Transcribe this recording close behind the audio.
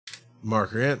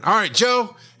marker in. All right,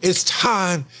 Joe, it's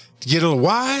time to get a little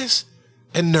wise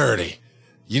and nerdy.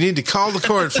 You need to call the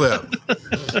coin flip.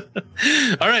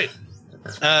 All right.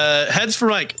 Heads for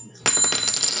Mike.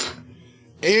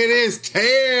 It is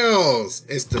tails.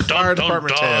 It's the fire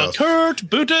department tails. Kurt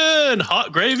Booten,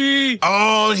 hot gravy.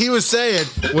 Oh, he was saying.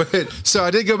 So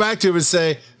I did go back to him and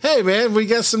say, "Hey, man, we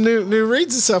got some new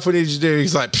reads and stuff we need you to do."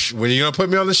 He's like, "When are you gonna put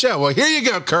me on the show?" Well, here you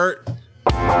go, Kurt.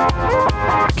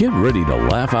 Get ready to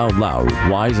laugh out loud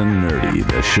with Wise and Nerdy,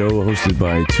 the show hosted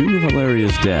by two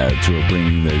hilarious dads who are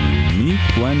bringing the unique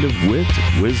blend of wit,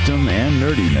 wisdom, and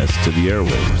nerdiness to the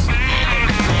airwaves.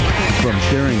 From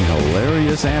sharing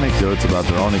hilarious anecdotes about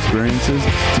their own experiences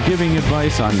to giving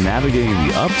advice on navigating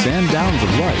the ups and downs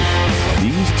of life,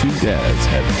 these two dads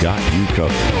have got you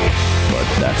covered. But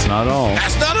that's not all.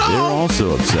 That's not all. They're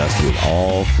also obsessed with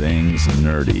all things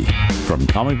nerdy, from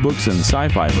comic books and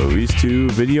sci-fi movies to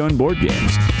video and board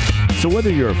games. So whether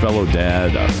you're a fellow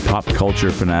dad, a pop culture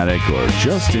fanatic, or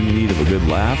just in need of a good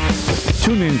laugh,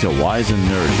 tune in to Wise and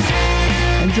Nerdy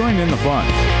and join in the fun.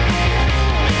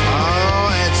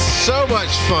 So much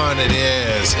fun it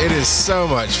is. It is so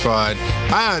much fun.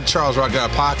 I'm Charles Rock Out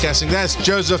Podcasting. That's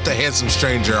Joseph the Handsome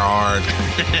Stranger Hard.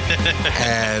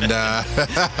 And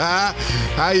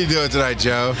how you doing tonight,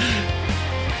 Joe?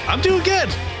 I'm doing good.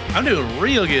 I'm doing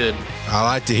real good. I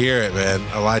like to hear it, man.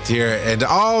 I like to hear it. And to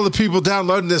all the people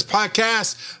downloading this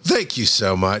podcast, thank you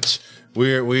so much.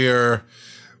 We are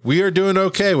doing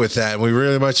okay with that. And we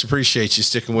really much appreciate you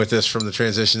sticking with us from the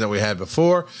transition that we had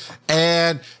before.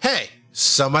 And hey,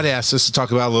 somebody asked us to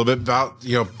talk about a little bit about,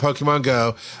 Pokemon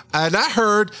Go. And I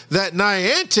heard that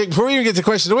Niantic, before we even get to the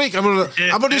question of the week, I'm gonna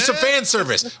do some fan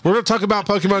service. We're gonna talk about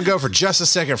Pokemon Go for just a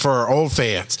second for our old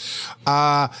fans.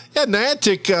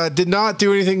 Niantic did not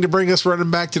do anything to bring us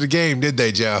running back to the game, did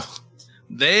they, Joe?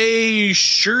 They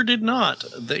sure did not.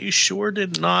 They sure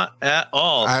did not at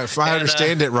all. If I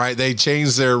understand it right, they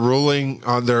changed their ruling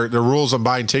on their rules on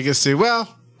buying tickets to,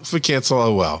 well, if we cancel,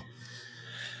 oh well.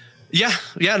 Yeah.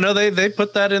 No, they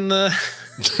put that in the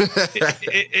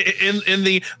in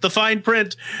the fine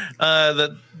print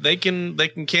that they can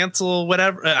cancel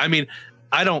whatever. I mean,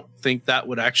 I don't think that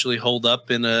would actually hold up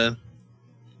in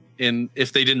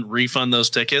if they didn't refund those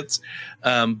tickets.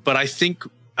 But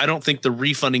I don't think the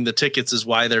refunding the tickets is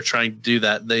why they're trying to do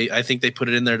that. I think they put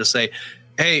it in there to say,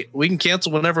 hey, we can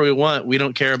cancel whenever we want. We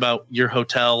don't care about your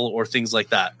hotel or things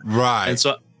like that. Right. And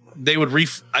so they would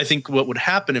I think what would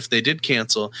happen if they did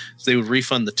cancel is they would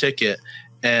refund the ticket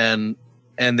and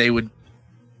they would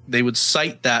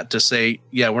cite that to say,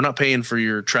 yeah, we're not paying for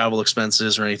your travel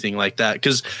expenses or anything like that.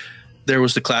 Because there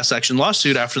was the class action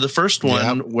lawsuit after the first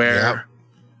one where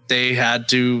they had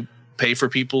to pay for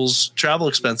people's travel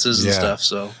expenses and stuff.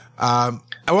 So, well,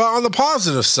 on the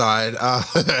positive side,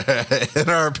 in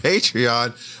our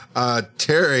Patreon,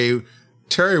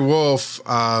 Terry Wolf,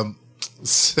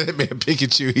 sent me a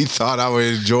Pikachu he thought I would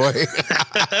enjoy.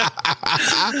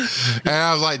 And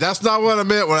I was like, that's not what I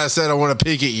meant when I said I want to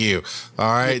peek at you.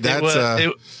 All right.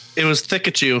 It was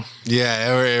Thickachu.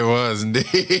 Yeah, it was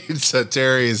indeed. So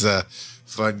Terry's a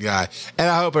fun guy. And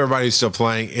I hope everybody who's still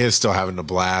playing is still having a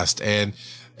blast. And,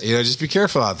 just be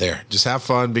careful out there. Just have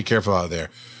fun. Be careful out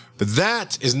there. But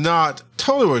that is not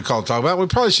totally what we called to talk about. We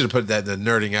probably should have put that in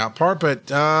the nerding out part. But,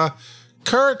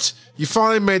 Kurt, you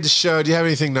finally made the show. Do you have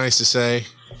anything nice to say?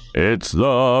 It's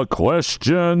the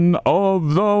question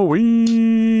of the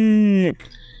week.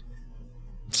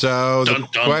 So the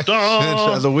question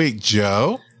of the week,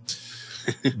 Joe,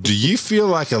 do you feel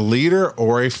like a leader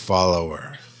or a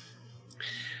follower?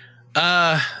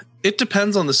 It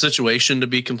depends on the situation, to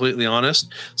be completely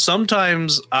honest.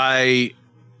 Sometimes I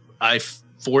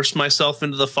force myself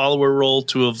into the follower role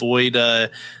to avoid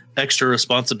extra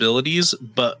responsibilities,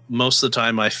 but most of the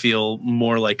time I feel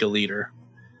more like a leader.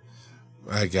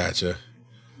 I gotcha.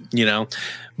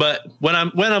 But when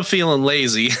I'm feeling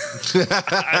lazy,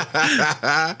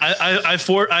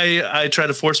 I try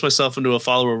to force myself into a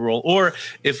follower role. Or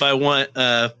if I want,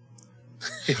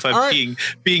 if I'm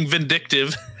being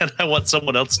vindictive and I want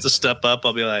someone else to step up,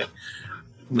 I'll be like,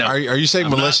 no. Are you saying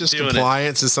malicious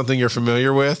compliance is something you're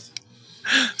familiar with?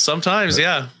 Sometimes,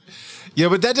 yeah. Yeah,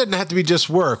 but that doesn't have to be just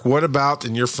work. What about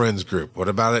in your friends group? What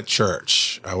about at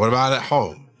church? What about at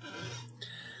home?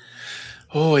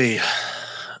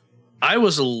 I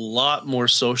was a lot more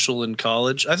social in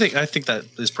college. I think that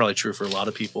is probably true for a lot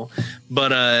of people.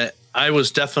 But I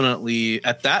was definitely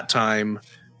at that time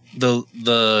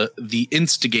the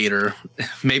instigator.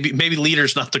 Maybe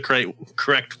leader's not the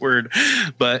correct word,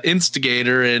 but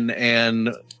instigator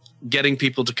and getting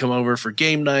people to come over for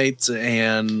game nights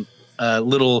and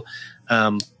little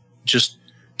just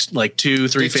like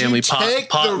 2-3 family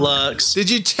potlucks. Did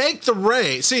you take the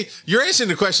reins? See, you're answering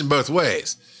the question both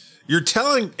ways. You're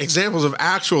telling examples of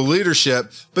actual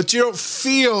leadership, but you don't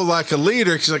feel like a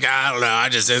leader because you're like, I don't know, I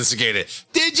just instigated.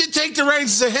 Did you take the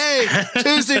reins and say, hey,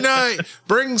 Tuesday night,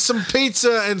 bring some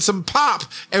pizza and some pop,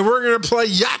 and we're going to play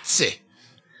Yahtzee?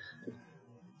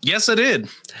 Yes, I did.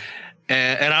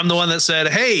 And I'm the one that said,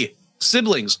 hey,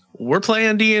 siblings, we're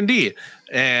playing D&D.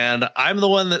 And I'm the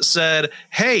one that said,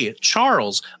 hey,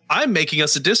 Charles, I'm making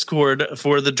us a Discord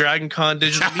for the Dragon Con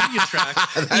digital media track,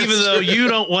 even though you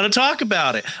don't want to talk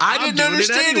about it. I didn't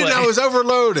understand it. I was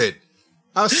overloaded.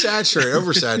 I was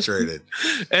oversaturated.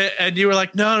 And you were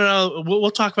like, no,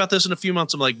 we'll talk about this in a few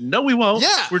months. I'm like, no, we won't.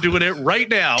 Yeah. We're doing it right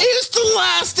now. It's the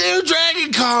last day of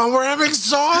Dragon Con where I'm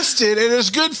exhausted and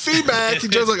there's good feedback.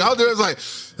 And Joe's like, I'll do it. It's like,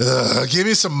 give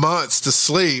me some months to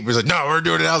sleep. He's like, no, we're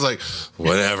doing it. I was like,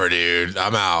 whatever, dude.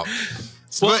 I'm out.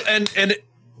 Well, and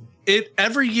it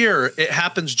every year it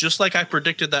happens just like I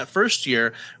predicted that first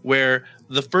year, where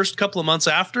the first couple of months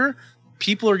after,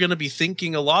 people are going to be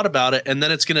thinking a lot about it, and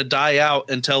then it's going to die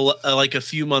out until like a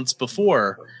few months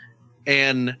before.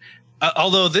 And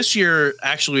although this year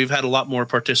actually we've had a lot more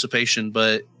participation,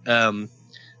 but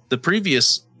the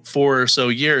previous 4 or so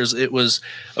years it was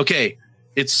okay.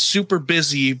 It's super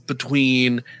busy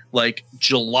between like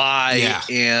July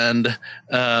and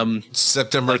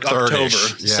September, like 3rd. October.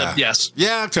 Yes.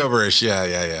 Yeah, October-ish.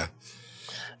 Yeah.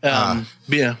 Yeah.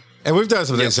 And we've done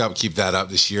some things to help keep that up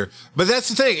this year. But that's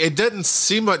the thing. It doesn't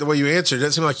seem like the way you answered, it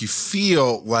doesn't seem like you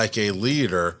feel like a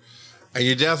leader. And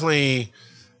you definitely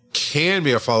can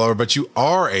be a follower, but you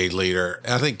are a leader.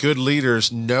 And I think good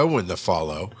leaders know when to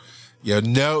follow.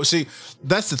 See,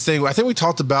 that's the thing. I think we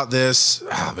talked about this.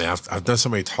 I've done so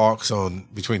many talks on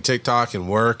between TikTok and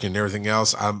work and everything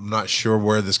else. I'm not sure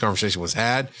where this conversation was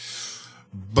had,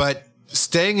 but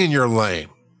staying in your lane,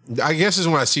 I guess is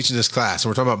when I was teaching this class, and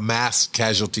we're talking about mass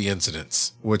casualty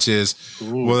incidents, which is,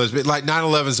 like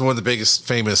 9/11 is one of the most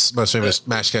famous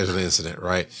mass casualty incident,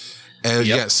 right? And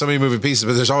you got so many moving pieces,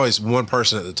 but there's always one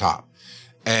person at the top.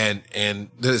 And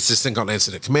there's this thing called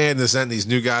incident command, and these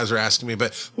new guys are asking me,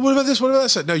 but what about this? What about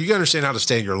that? No, you got to understand how to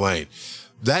stay in your lane.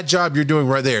 That job you're doing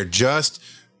right there, just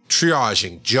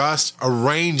triaging, just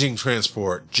arranging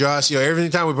transport, just, every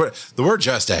time we put the word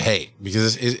just I hate,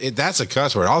 because that's a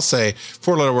cuss word. I'll say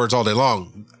 4-letter words all day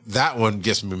long. That one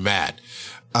gets me mad.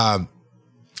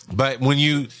 But when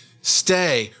you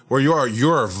stay where you are,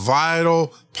 you're a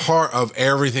vital part of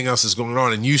everything else that's going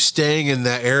on, and you staying in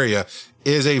that area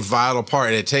is a vital part.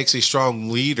 And it takes a strong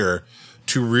leader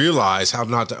to realize how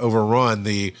not to overrun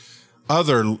the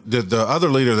other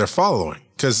leader they're following.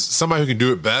 Because somebody who can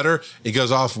do it better, it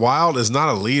goes off wild, is not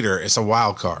a leader. It's a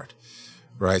wild card.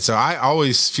 Right. So I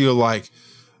always feel like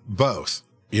both,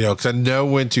 because I know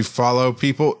when to follow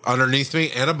people underneath me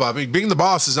and above me. Being the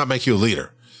boss does not make you a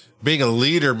leader. Being a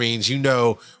leader means you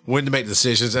know when to make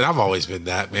decisions. And I've always been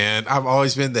that, man. I've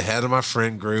always been the head of my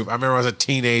friend group. I remember I was a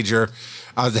teenager.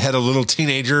 I was the head of a little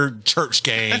teenager church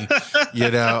gang.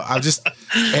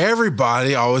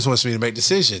 Everybody always wants me to make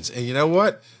decisions. And you know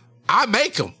what? I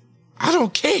make them. I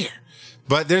don't care.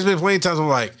 But there's been plenty of times I'm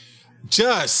like,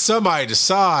 just somebody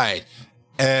decide.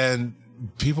 And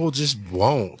people just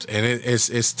won't. And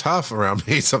it's tough around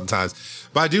me sometimes.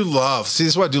 But I do love, this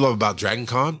is what I do love about Dragon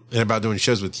Con and about doing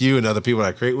shows with you and other people that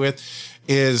I create with,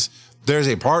 is there's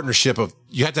a partnership of,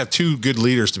 you have to have two good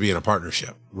leaders to be in a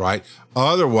partnership, right?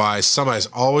 Otherwise, somebody's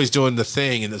always doing the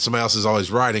thing and then somebody else is always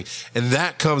writing. And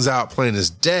that comes out plain as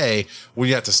day when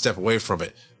you have to step away from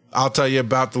it. I'll tell you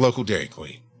about the local Dairy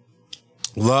Queen.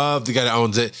 Love the guy that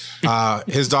owns it.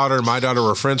 His daughter and my daughter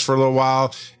were friends for a little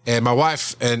while, and my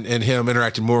wife and him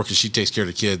interacted more because she takes care of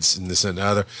the kids and this and the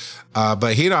other.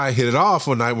 But he and I hit it off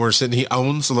one night. We're sitting. He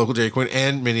owns the local Dairy Queen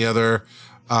and many other,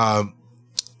 like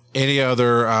 2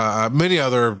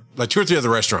 or 3 other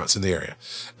restaurants in the area.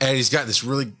 And he's got this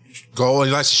really goal, and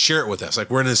he likes to share it with us. Like,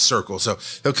 we're in this circle, so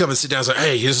he'll come and sit down and say,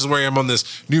 "Hey, this is where I am on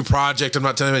this new project. I'm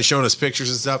not telling him, showing us pictures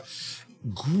and stuff."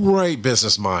 Great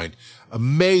business mind.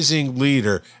 Amazing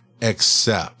leader,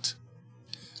 except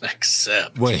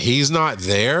when he's not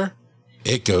there,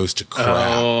 it goes to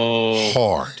crap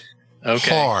hard.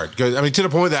 Okay. Hard. I mean, to the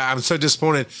point that I'm so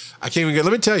disappointed. I can't even get,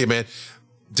 let me tell you, man,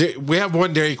 we have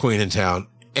one Dairy Queen in town,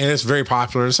 and it's very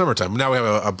popular in the summertime. Now we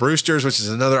have a Brewster's, which is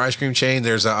another ice cream chain.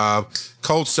 There's a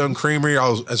Cold Stone Creamery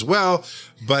as well.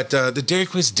 But the Dairy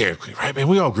Queen's Dairy Queen, right, man?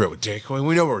 We all grew up with Dairy Queen.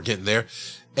 We know we're getting there.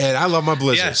 And I love my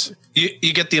Blizzards. Yeah.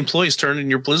 You get the employees turning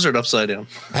your Blizzard upside down.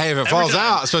 Hey, if it falls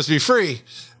out, it's supposed to be free.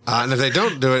 And if they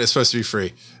don't do it, it's supposed to be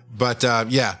free. But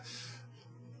I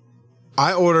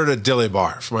ordered a dilly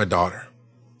bar for my daughter.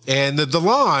 And the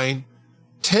line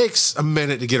takes a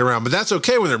minute to get around, but that's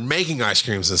okay when they're making ice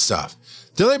creams and stuff.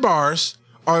 Deli bars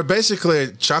are basically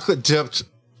a chocolate dipped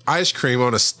ice cream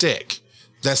on a stick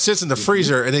that sits in the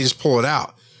freezer and they just pull it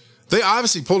out. They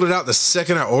obviously pulled it out the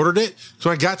second I ordered it. So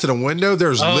when I got to the window, there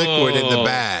was liquid in the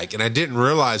bag, and I didn't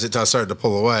realize it until I started to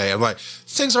pull away. I'm like,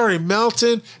 this thing's already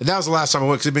melted. And that was the last time I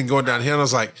went because it'd been going downhill. And I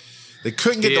was like, they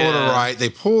couldn't get the order right. They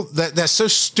pulled that. That's so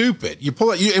stupid. You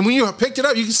pull it, and when you picked it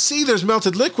up, you can see there's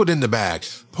melted liquid in the bag.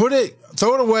 Throw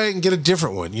it away and get a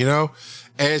different one, you know?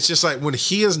 And it's just like when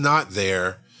he is not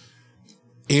there,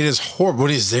 it is horrible.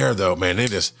 When he's there, though, man,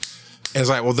 it is. It's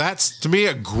like, well, that's to me,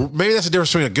 maybe that's the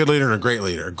difference between a good leader and a great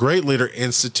leader. A great leader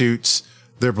institutes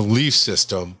their belief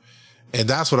system, and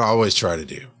that's what I always try to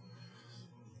do.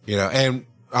 You know, and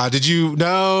did you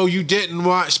know you didn't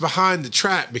watch Behind the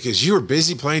Track because you were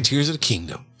busy playing Tears of the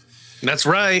Kingdom? That's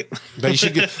right. But you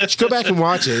should go back and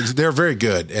watch it. They're very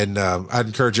good. And I'd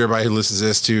encourage everybody who listens to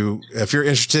this to, if you're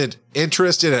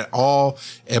interested at all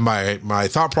in my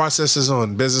thought processes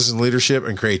on business and leadership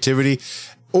and creativity,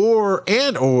 or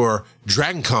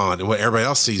Dragon Con and what everybody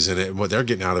else sees in it and what they're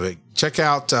getting out of it, check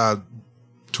out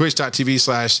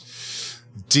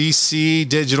twitch.tv/DC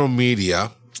Digital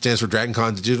Media. Stands for Dragon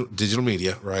Con Digital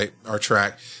Media, right? Our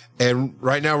track. And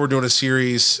right now we're doing a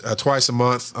series twice a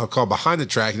month called Behind the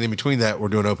Track. And in between that, we're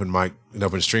doing open mic and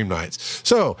open stream nights.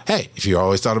 So, hey, if you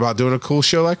always thought about doing a cool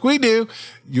show like we do,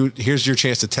 here's your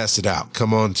chance to test it out.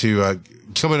 Come in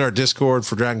our Discord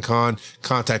for Dragon Con.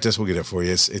 Contact us. We'll get it for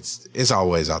you. It's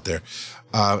always out there.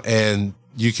 And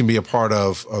you can be a part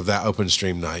of that open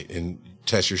stream night and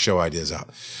test your show ideas out.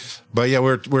 But yeah,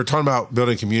 we're talking about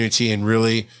building community, and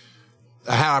really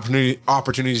I had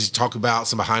opportunities to talk about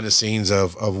some behind the scenes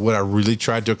of what I really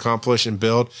tried to accomplish and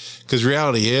build. Because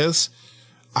reality is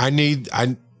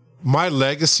my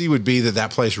legacy would be that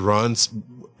place runs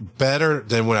better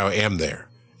than when I am there.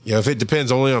 You know, if it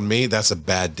depends only on me, that's a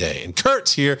bad day. And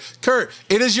Kurt's here. Kurt,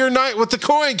 it is your night with the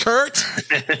coin, Kurt.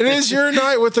 It is your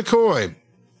night with the coin.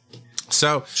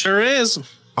 So sure is.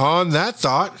 On that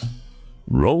thought,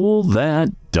 roll that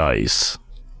dice.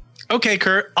 Okay,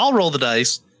 Kurt, I'll roll the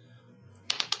dice.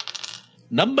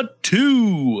 Number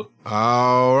 2.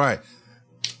 All right.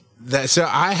 So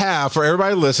I have, for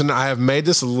everybody listening, I have made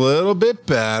this a little bit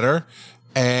better.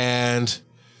 And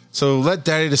so let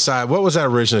Daddy decide. What was that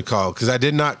originally called? Because I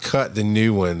did not cut the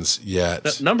new ones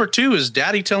yet. Number 2 is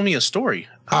Daddy Tell Me a Story.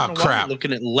 I don't know why you're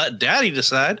looking at let Daddy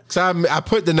decide. So I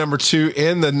put the number 2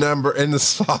 in the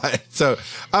slide. So,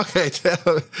 okay.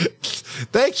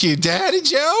 Thank you, Daddy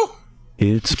Joe.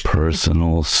 It's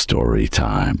personal story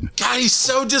time. God, he's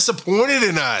so disappointed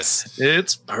in us.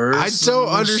 It's personal. I don't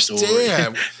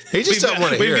understand. He just doesn't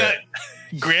want to hear it. We've got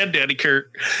Granddaddy Kurt.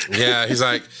 Yeah, he's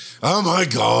like, oh my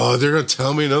God, they're going to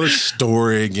tell me another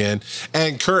story again.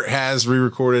 And Kurt has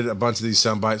re-recorded a bunch of these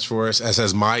sound bites for us, as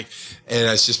has Mike. And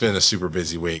it's just been a super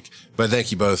busy week. But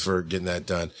thank you both for getting that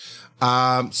done.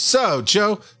 So,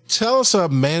 Joe, tell us a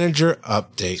manager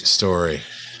update story.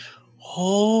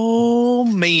 Oh,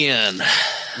 man.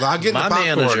 Well, I'll get my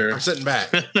manager. I'm sitting back.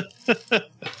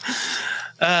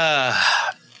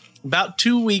 About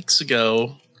 2 weeks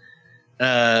ago,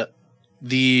 the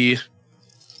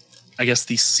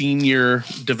senior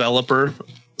developer.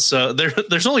 So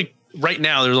there's only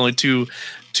two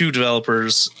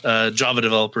developers, Java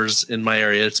developers in my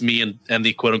area. It's me and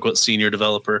the quote unquote senior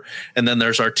developer. And then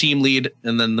there's our team lead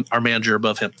and then our manager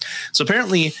above him. So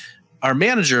apparently our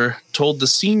manager told the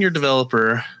senior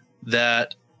developer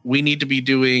that we need to be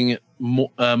doing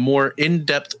more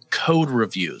in-depth code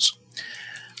reviews.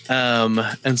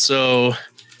 And so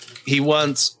he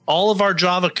wants all of our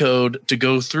Java code to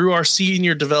go through our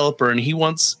senior developer, and he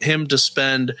wants him to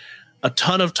spend a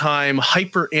ton of time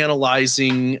hyper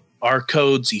analyzing our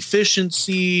code's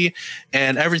efficiency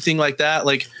and everything like that.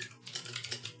 Like,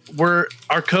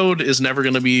 our code is never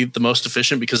going to be the most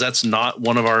efficient because that's not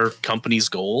one of our company's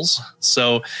goals.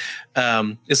 So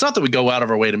it's not that we go out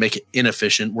of our way to make it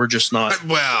inefficient. We're just not.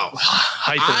 Well,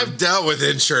 I've dealt with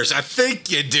insurance. I think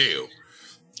you do.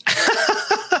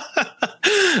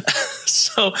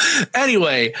 So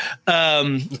anyway,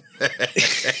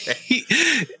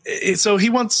 he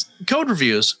wants code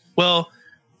reviews. Well,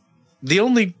 the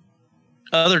only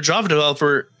other Java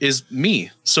developer is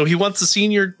me. So he wants the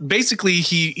senior. Basically,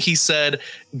 he said,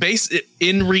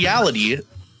 in reality,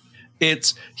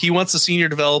 he wants the senior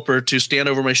developer to stand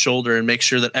over my shoulder and make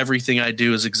sure that everything I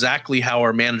do is exactly how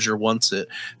our manager wants it,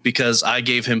 because I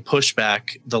gave him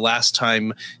pushback the last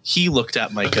time he looked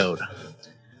at my code.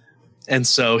 And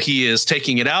so he is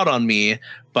taking it out on me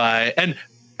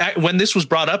when this was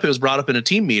brought up, it was brought up in a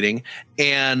team meeting,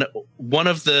 and one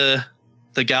of the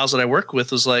gals that I work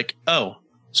with was like, oh,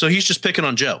 So he's just picking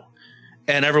on Joe.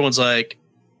 And everyone's like,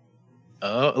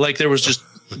 oh, like there was just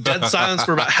dead silence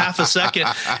for about half a second.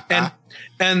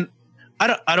 And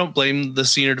I don't blame the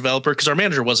senior developer because our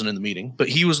manager wasn't in the meeting, but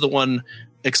he was the one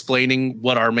explaining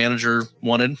what our manager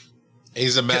wanted.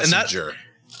 He's a messenger.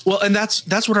 And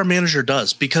that's what our manager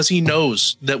does, because he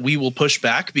knows that we will push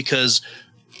back, because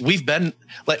we've been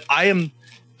like, I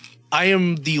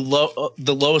am the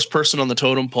lowest person on the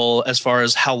totem pole as far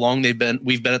as how long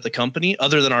we've been at the company,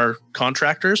 other than our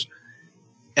contractors.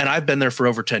 And I've been there for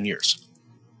over 10 years.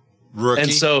 Rookie.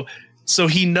 And so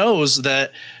he knows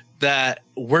that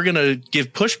we're going to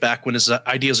give pushback when his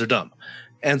ideas are dumb.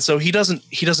 And so he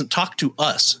doesn't talk to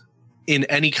us in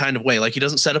any kind of way. Like, he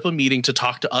doesn't set up a meeting to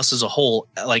talk to us as a whole,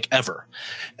 like, ever.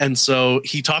 And so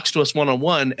he talks to us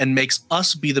one-on-one and makes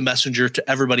us be the messenger to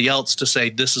everybody else to say,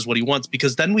 this is what he wants,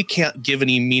 because then we can't give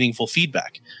any meaningful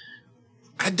feedback.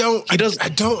 I don't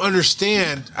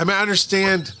understand. I mean, I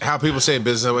understand how people say in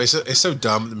business, it's so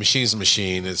dumb. The machine's a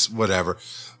machine. It's whatever.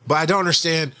 But I don't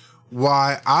understand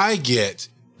why I get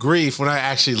grief when I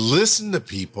actually listen to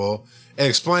people and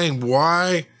explain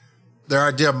why their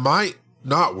idea might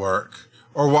not work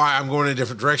or why I'm going in a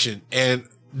different direction. And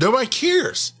nobody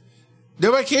cares.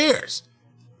 Nobody cares.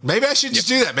 Maybe I should just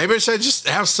do that. Maybe I should just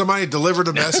have somebody deliver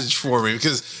the message for me,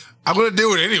 because I'm going to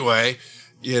do it anyway,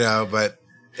 but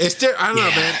it's there. I don't know,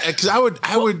 man. Because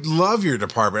I would love your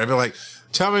department. I'd be like,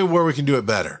 tell me where we can do it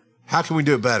better. How can we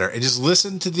do it better? And just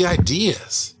listen to the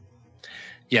ideas.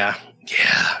 Yeah.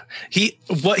 Yeah.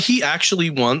 What he actually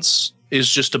wants is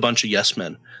just a bunch of yes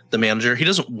men. The manager, he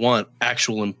doesn't want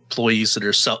actual employees that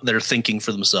are thinking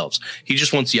for themselves. He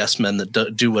just wants yes men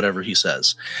that do whatever he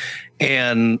says.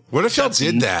 And what if y'all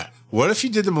did that? What if you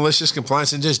did the malicious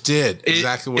compliance and just did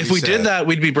exactly what he said? If we did that,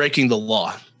 we'd be breaking the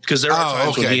law. Because there are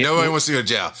times when nobody wants to go to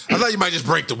jail. I thought you might just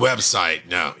break the website.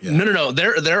 No. Yeah. No.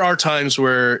 There are times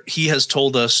where he has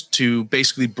told us to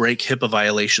basically break HIPAA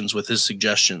violations with his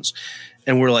suggestions.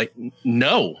 And we're like,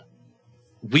 no,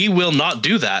 we will not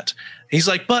do that. He's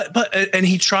like, but, and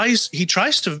he tries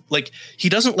to, like, he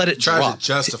doesn't let it drop. To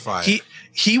justify it.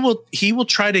 He will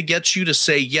try to get you to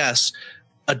say yes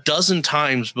a dozen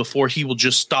times before he will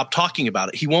just stop talking about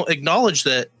it. He won't acknowledge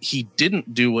that he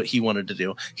didn't do what he wanted to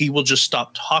do. He will just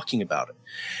stop talking about it.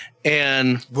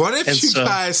 And what if you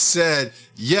guys said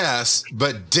yes,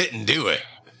 but didn't do it?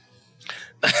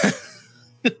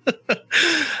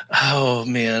 Oh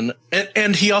man.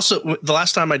 And he also, the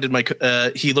last time I did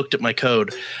he looked at my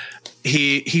code.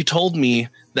 He told me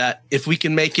that if we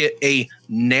can make it a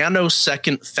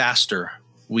nanosecond faster,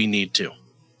 we need to.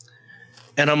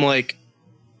 And I'm like,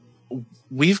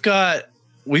 we've got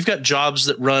jobs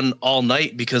that run all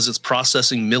night because it's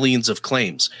processing millions of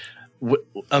claims.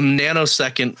 A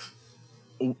nanosecond,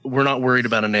 we're not worried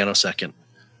about a nanosecond.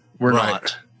 We're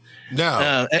not.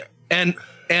 No.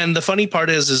 And the funny part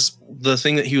is the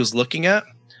thing that he was looking at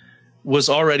was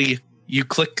already, you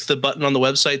click the button on the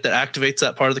website that activates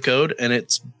that part of the code, and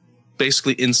it's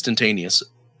basically instantaneous.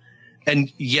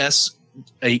 And yes,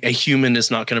 a human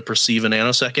is not going to perceive a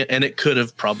nanosecond, and it could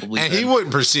have probably. And he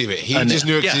wouldn't perceive it. He just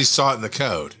knew it because he saw it in the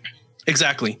code.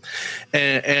 Exactly.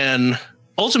 And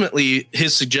ultimately,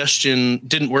 his suggestion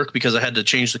didn't work because I had to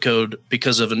change the code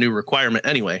because of a new requirement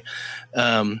anyway.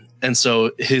 And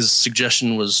so his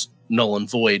suggestion was null and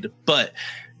void. But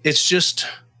it's just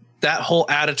that whole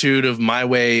attitude of my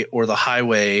way or the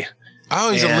highway.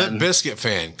 Oh, he's a Limp Bizkit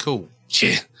fan. Cool.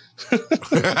 Yeah.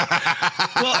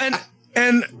 Well,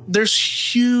 and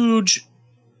there's huge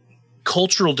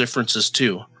cultural differences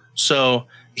too. So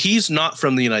he's not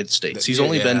from the United States. He's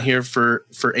only been here for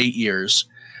 8 years.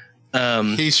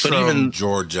 He's from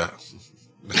Georgia.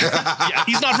 Yeah,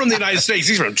 he's not from the United States.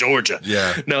 He's from Georgia.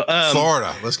 Yeah. No,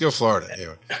 Florida. Let's go Florida.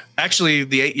 Anyway. Actually,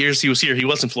 the 8 years he was here, he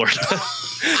was in Florida.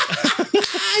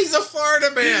 He's a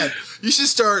Florida man. You should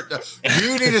start.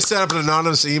 You need to set up an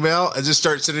anonymous email and just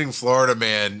start sending Florida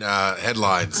man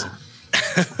headlines.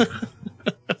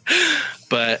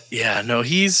 But yeah, no,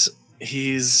 he's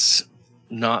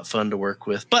not fun to work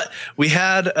with. But we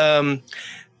had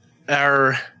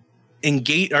our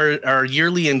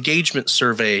yearly engagement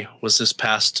survey was this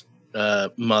past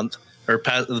month or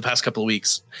the past couple of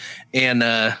weeks, and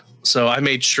so I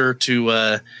made sure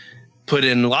to put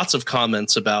in lots of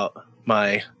comments about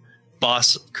my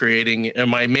boss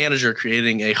my manager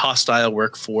creating a hostile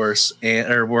workforce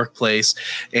or workplace,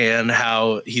 and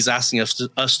how he's asking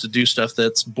us to do stuff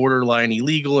that's borderline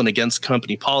illegal and against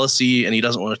company policy, and he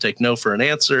doesn't want to take no for an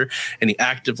answer, and he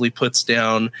actively puts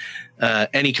down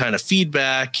any kind of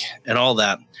feedback and all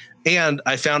that. And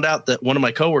I found out that one of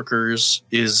my coworkers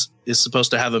is supposed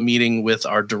to have a meeting with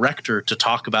our director to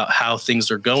talk about how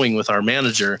things are going with our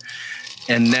manager.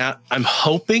 And now I'm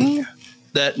hoping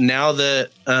that now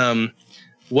that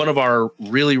one of our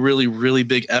really, really, really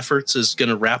big efforts is going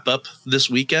to wrap up this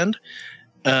weekend.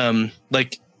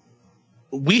 Like,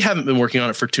 we haven't been working on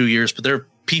it for 2 years, but there are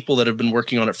people that have been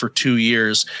working on it for 2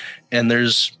 years. And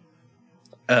there's,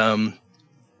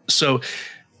 so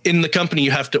in the company,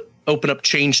 you have to open up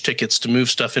change tickets to move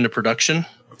stuff into production.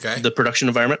 Okay. The production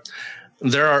environment.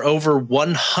 There are over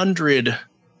 100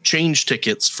 change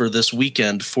tickets for this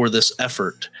weekend for this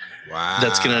effort. Wow.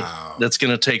 That's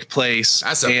gonna take place.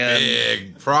 That's a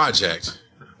big project.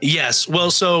 Yes.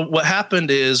 Well, so what happened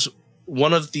is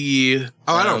one of the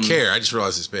I don't care. I just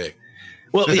realized it's big.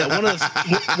 Well, yeah,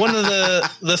 one of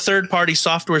the third-party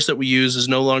softwares that we use is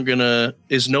no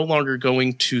longer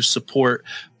going to support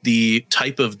the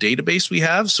type of database we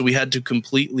have. So we had to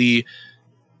completely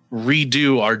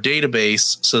redo our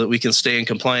database so that we can stay in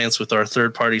compliance with our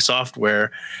third-party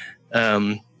software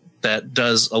that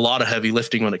does a lot of heavy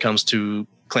lifting when it comes to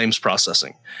claims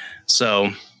processing. So,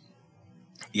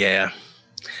 yeah,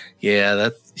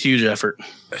 that's huge effort.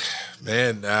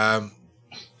 Man,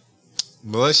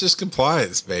 malicious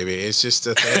compliance, baby. It's just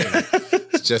a thing.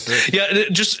 It's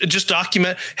just just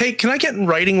document. Hey, can I get in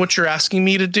writing what you're asking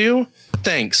me to do?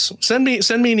 Thanks. Send me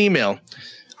an email.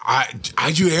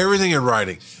 I do everything in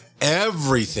writing.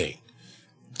 Everything.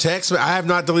 Text. I have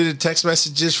not deleted text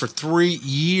messages for 3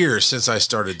 years since I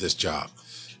started this job.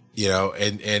 You know,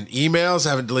 and emails.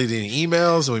 I haven't deleted any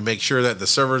emails, and we make sure that the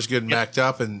server's good and backed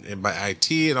up, and by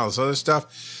IT and all this other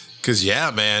stuff. Because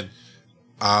man,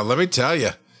 let me tell you,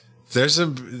 there's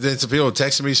some people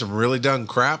texting me some really dumb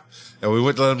crap, and we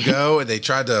went to let them go, and they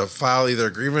tried to file either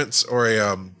a grievance or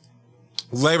a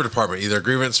labor department, either a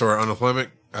grievance or unemployment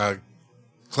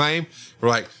claim. We're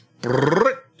like,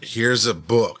 here's a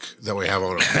book that we have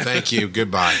on it. Thank you.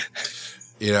 Goodbye.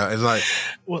 You know, and like,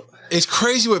 well, it's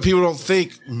crazy what people don't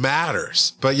think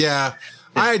matters. But yeah,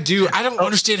 I do. I don't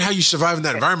understand how you survive in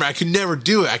that environment. I could never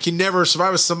do it. I can never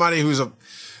survive with somebody who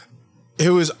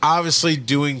is obviously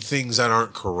doing things that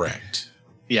aren't correct.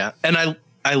 Yeah. And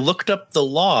I looked up the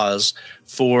laws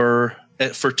for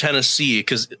Tennessee,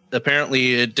 because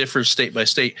apparently it differs state by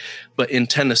state. But in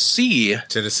Tennessee,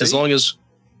 as long as,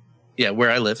 where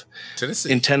I live.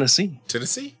 Tennessee. In Tennessee.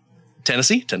 Tennessee?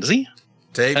 Tennessee?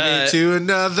 Take me to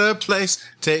another place.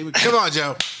 Come on,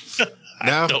 Joe.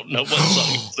 No? I don't know what song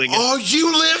you're singing. Oh,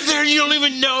 you live there and you don't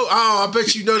even know. Oh, I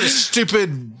bet you know the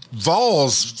stupid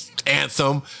Vols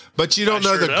anthem, but you don't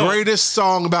know the greatest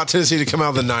song about Tennessee to come out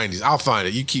of the 90s. I'll find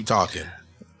it. You keep talking.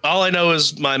 All I know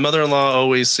is my mother-in-law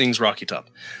always sings Rocky Top.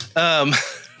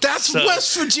 That's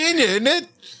West Virginia, isn't it?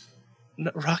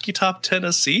 No, Rocky Top,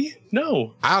 Tennessee?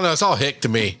 No. I don't know. It's all hick to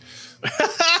me.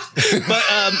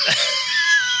 But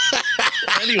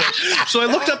anyway, so I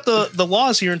looked up the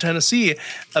laws here in Tennessee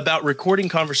about recording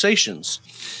conversations.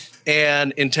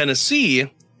 And in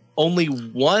Tennessee, only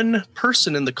one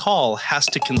person in the call has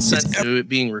to consent to it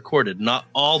being recorded, not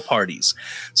all parties.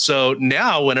 So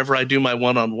now whenever I do my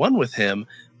one-on-one with him,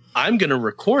 I'm going to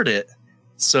record it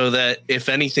so that if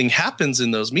anything happens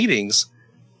in those meetings,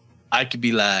 I could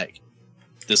be like,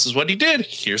 this is what he did.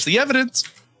 Here's the evidence.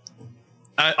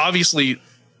 Obviously,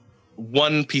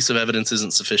 one piece of evidence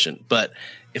isn't sufficient, but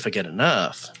if I get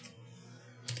enough,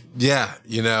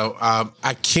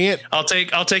 I can't. I'll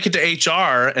take it to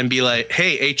HR and be like,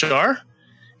 hey, HR,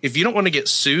 if you don't want to get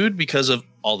sued because of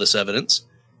all this evidence,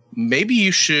 maybe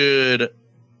you should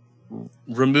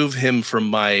remove him from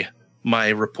my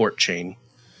report chain.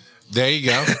 There you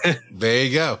go. There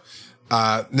you go.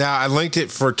 Now I linked it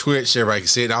for Twitch so everybody can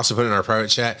see it. I also put it in our private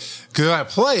chat, because if I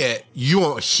play it, you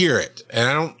won't hear it, and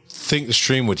I don't think the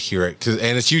stream would hear it,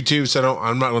 and it's YouTube, so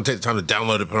I'm not going to take the time to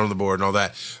download it, put it on the board and all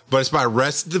that. But it's by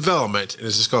Arrested Development, and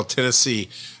it's just called Tennessee.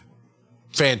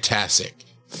 Fantastic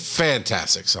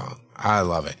song. I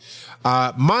love it.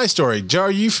 My story, Joe,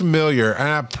 are you familiar, and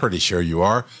I'm pretty sure you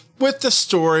are, with the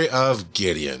story of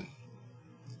Gideon?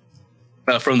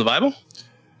 From the Bible?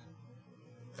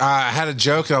 I had a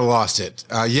joke and I lost it.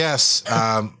 Yes.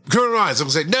 Criminal Minds. I'm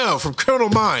going to say, no, from Criminal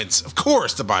Minds. Of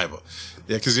course, the Bible.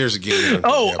 Yeah, because there's a Gideon.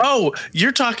 Oh,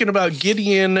 you're talking about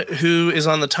Gideon, who is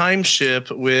on the time ship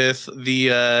with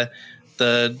the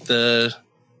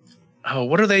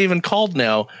what are they even called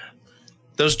now?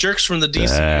 Those jerks from the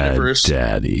DC universe.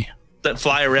 Daddy. That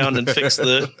fly around and fix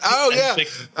the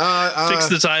fix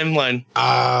the timeline.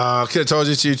 I could have told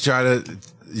you to try to.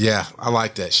 Yeah, I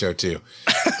like that show too.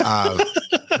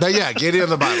 But yeah, Gideon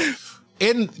the Bible.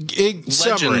 In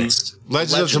summary,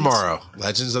 Legends of Tomorrow.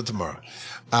 Legends of Tomorrow.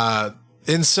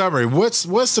 In summary, what's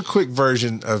the quick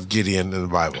version of Gideon in the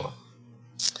Bible?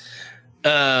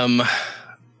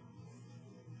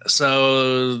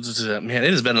 So, man,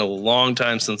 it has been a long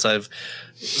time since I've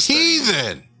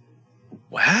Heathen.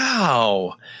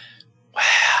 Wow.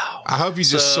 I hope you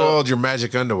just soiled your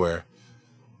magic underwear.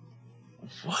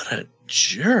 What a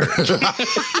jerk.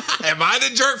 Am I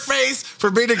the jerk face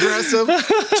for being aggressive?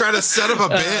 Trying to set up a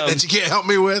bit that you can't help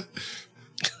me with?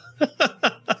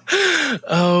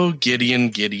 Oh,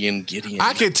 Gideon.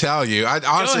 I can tell you. I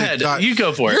honestly go ahead. You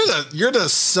go for it. You're the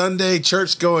Sunday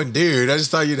church going dude. I just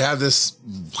thought you'd have this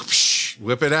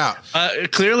whip it out.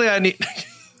 Clearly, I need.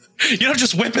 You don't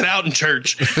just whip it out in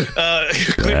church.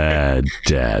 Bad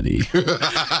daddy. Clearly,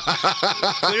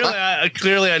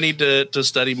 I need to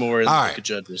study more in the Book of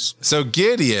Judges. So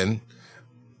Gideon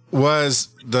was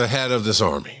the head of this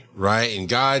army, right? And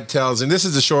God tells him, this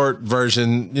is the short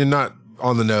version. You're not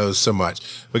on the nose so much,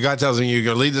 but God tells him you're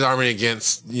going to lead this army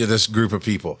against this group of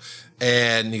people.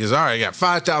 And he goes, all right, I got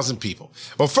 5,000 people.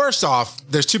 Well, first off,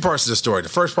 there's two parts of the story. The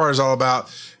first part is all about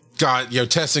God,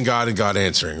 testing God and God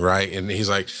answering, right? And he's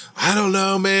like, I don't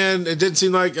know, man. It didn't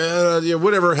seem like,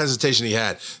 whatever hesitation he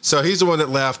had. So he's the one that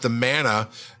left the manna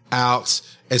out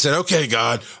and said, okay,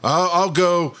 God, I'll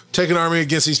go take an army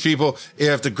against these people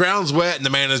if the ground's wet and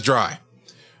the manna's dry.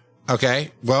 Okay.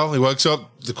 Well, he wakes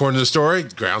up, according to the story,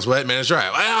 the ground's wet, manna's dry.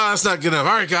 Well, that's not good enough.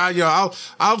 All right, God,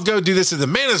 I'll go do this if the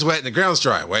manna's wet and the ground's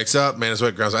dry. Wakes up, manna's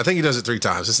wet, ground's dry. I think he does it 3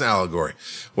 times. It's an allegory,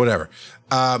 whatever.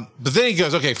 But then he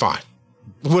goes, okay, fine.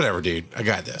 Whatever, dude. I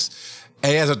got this.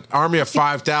 And he has an army of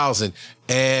 5,000.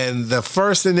 And the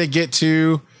first thing they get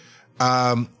to,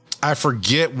 I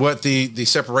forget what the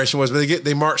separation was, but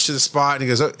they march to the spot and he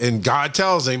goes, and God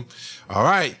tells him, all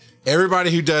right,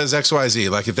 everybody who does X, Y, Z,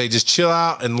 like if they just chill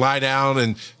out and lie down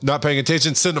and not paying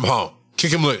attention, send them home,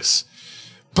 kick them loose.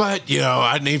 But,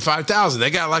 I need 5,000.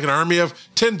 They got like an army of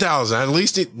 10,000. At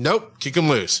least, nope, kick them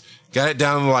loose. Got it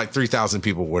down to like 3,000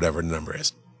 people, whatever the number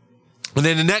is. And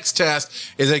then the next test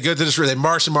is they go to this river. They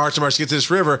march and get to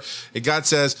this river. And God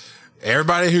says,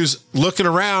 everybody who's looking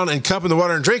around and cupping the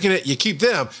water and drinking it, you keep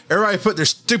them. Everybody put their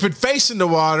stupid face in the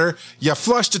water. You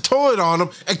flush the toilet on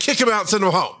them and kick them out and send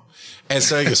them home. And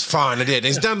so he goes, fine, I did. And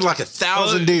he's done to like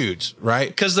 1,000 dudes, right?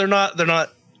 Because they're not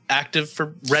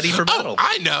ready for battle. Oh,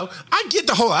 I know. I get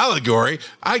the whole allegory.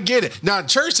 I get it. Now in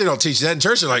church, they don't teach that. In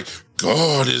church, they're like,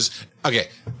 God is... Okay,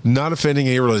 not offending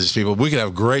any religious people. We can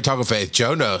have great talk of faith.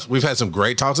 Joe knows we've had some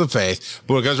great talks of faith,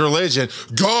 but because religion,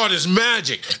 God is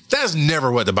magic. That's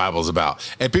never what the Bible's about.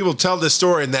 And people tell this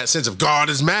story in that sense of God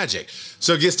is magic.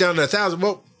 So it gets down to 1,000.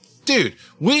 Well, dude,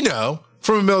 we know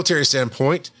from a military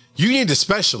standpoint, you need the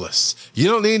specialists. You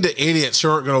don't need the idiots who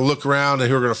aren't going to look around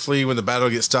and who are going to flee when the battle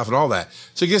gets tough and all that.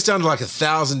 So it gets down to like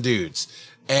 1,000 dudes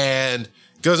and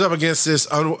goes up against this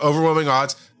overwhelming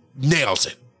odds, nails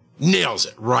it,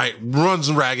 right?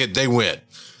 Runs ragged, they win.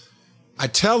 I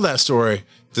tell that story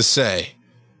to say,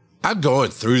 I'm going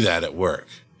through that at work.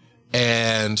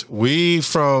 And we,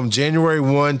 from January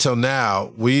 1 till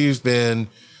now, we've been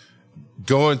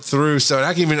going through, so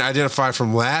I can even identify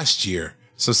from last year,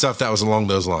 some stuff that was along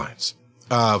those lines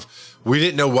of we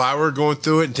didn't know why we were going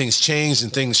through it and things changed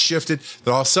and things shifted.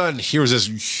 But all of a sudden, here was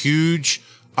this huge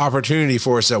opportunity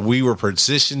for us that we were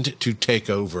positioned to take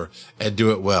over and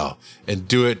do it well and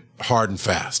do it hard and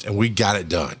fast. And we got it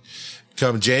done.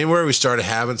 Come January, we started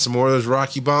having some more of those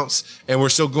rocky bumps and we're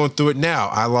still going through it now.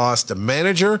 I lost a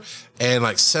manager and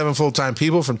like 7 full-time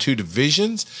people from 2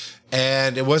 divisions.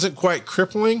 And it wasn't quite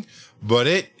crippling, but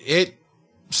it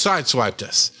sideswiped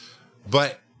us.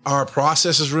 But our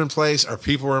processes were in place. Our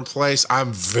people were in place.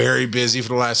 I'm very busy for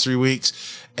the last 3 weeks.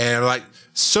 And like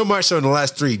so much so in the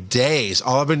last 3 days,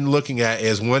 all I've been looking at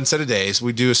is one set of days.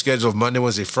 We do a schedule of Monday,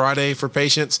 Wednesday, Friday for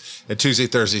patients and Tuesday,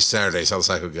 Thursday, Saturday is how the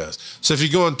cycle goes. So if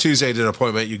you go on Tuesday to an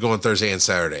appointment, you go on Thursday and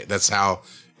Saturday. That's how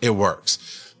it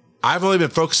works. I've only been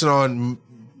focusing on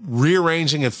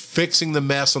rearranging and fixing the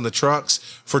mess on the trucks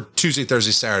for Tuesday,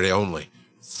 Thursday, Saturday only.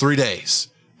 3 days.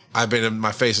 I've been in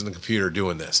my face on the computer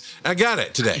doing this. And I got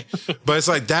it today. But it's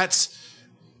like, that's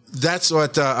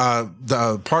what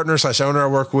the partner / owner I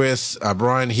work with,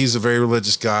 Brian, he's a very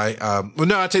religious guy. Well,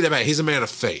 no, I take that back. He's a man of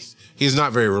faith. He's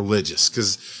not very religious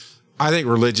because I think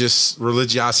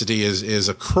religiosity is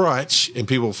a crutch and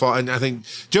people fall. And I think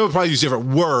Joe would probably use different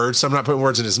words. So I'm not putting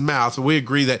words in his mouth, but we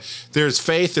agree that there's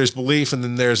faith, there's belief, and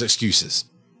then there's excuses.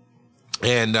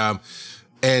 And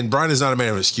Brian is not a man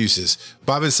of excuses.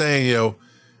 But I've been saying,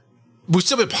 we've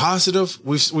still been positive.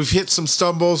 We've hit some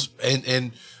stumbles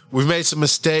and we've made some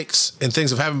mistakes and things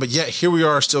have happened, but yet here we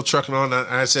are still trucking on. And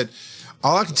I said,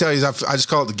 all I can tell you is I just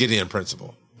call it the Gideon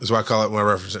principle is what I call it when I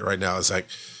reference it right now. It's like,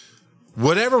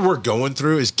 whatever we're going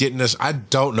through is getting us. I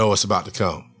don't know what's about to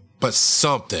come, but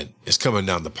something is coming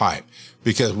down the pipe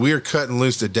because we're cutting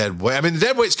loose the dead weight. I mean, the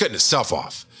dead weight's cutting itself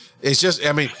off. It's just,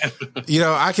 I mean,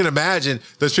 I can imagine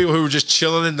those people who were just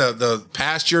chilling in the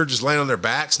pasture, just laying on their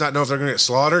backs, not know if they're going to get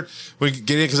slaughtered. We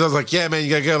get in because I was like, yeah, man, you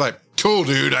got to go. Like, cool,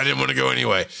 dude. I didn't want to go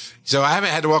anyway. So I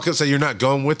haven't had to walk up and say, you're not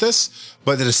going with us.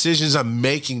 But the decisions I'm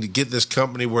making to get this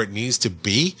company where it needs to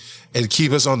be and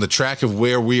keep us on the track of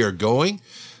where we are going,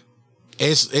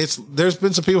 there's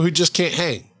been some people who just can't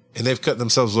hang and they've cut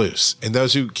themselves loose. And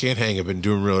those who can't hang have been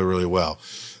doing really, really well.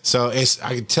 So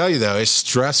I can tell you though, it's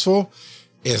stressful.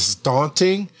 It's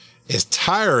daunting, it's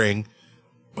tiring,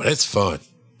 but it's fun.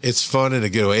 It's fun in a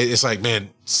good way. It's like,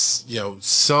 man,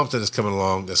 something is coming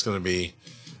along that's going to be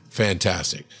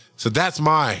fantastic. So that's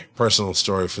my personal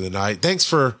story for the night. Thanks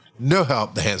for no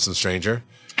help, the handsome stranger.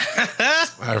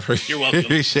 I You're welcome.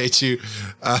 Appreciate you.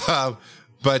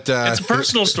 But it's a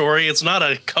personal story. It's not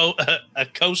a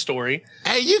co story.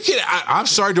 Hey, you can. I'm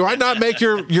sorry. Do I not make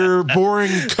your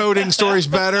boring coding stories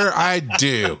better? I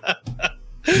do.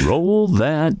 Roll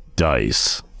that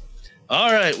dice.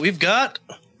 All right, we've got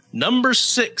number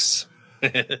 6.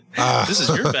 This is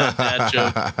your bad dad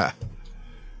joke.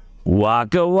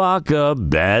 Waka waka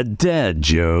bad dad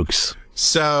jokes.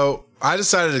 So I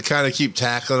decided to kind of keep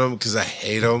tackling them because I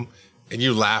hate them and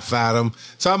you laugh at them.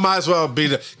 So I might as well be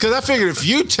because I figured if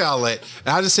you tell it, and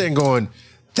I just sitting going,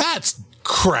 that's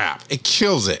crap. It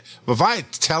kills it. But if I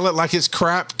tell it like it's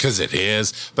crap, because it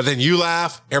is, but then you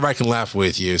laugh, everybody can laugh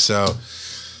with you. So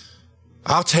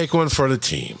I'll take one for the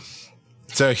team.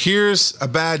 So here's a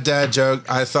bad dad joke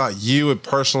I thought you would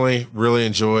personally really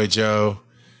enjoy, Joe.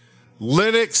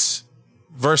 Linux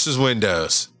versus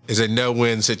Windows is a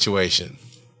no-win situation.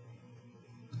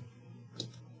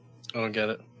 I don't get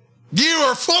it. You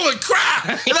are full of crap,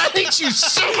 and I hate you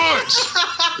so much.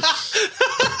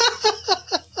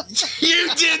 You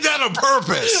did that on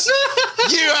purpose.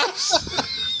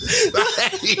 I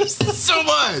hate you so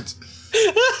much.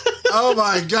 Oh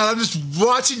my God, I'm just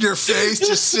watching your face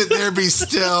just sit there, be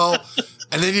still.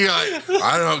 And then you're like,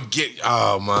 I don't get,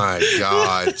 oh my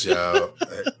God, Joe.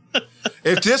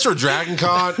 If this were Dragon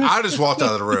Con, I just walked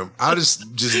out of the room. I just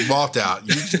walked out.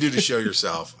 You can do the show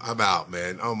yourself. I'm out,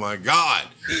 man. Oh my God.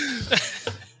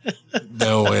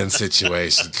 No win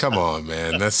situation. Come on,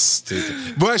 man. That's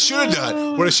stupid. What I should have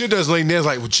done is lean in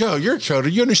like, well, Joe, you're a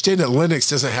coder. You understand that Linux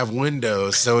doesn't have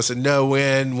Windows, so it's a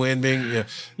no-win, win being, I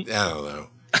don't know.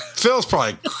 Phil's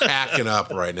probably cracking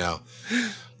up right now.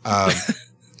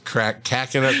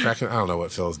 Cracking up. I don't know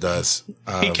what Phil does.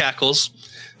 He cackles.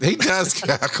 He does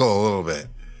cackle a little bit.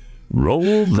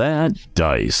 Roll that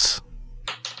dice.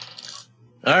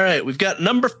 All right, we've got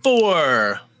number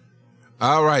 4.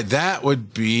 All right, that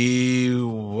would be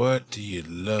what do you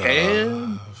love?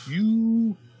 Can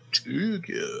you take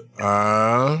it?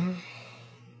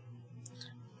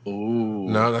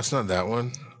 No, that's not that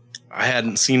one. I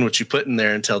hadn't seen what you put in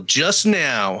there until just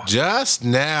now. Just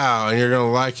now, and you're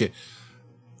gonna like it.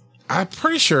 I'm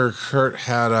pretty sure Kurt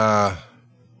had a.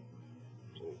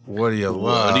 What do you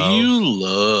love? What do you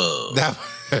love?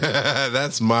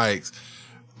 That's Mike's.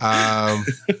 Huh.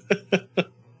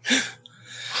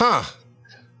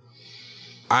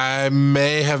 I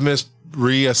may have missed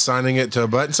reassigning it to a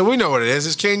button. So we know what it is.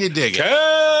 It's Can You Dig It?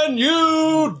 Can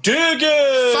you dig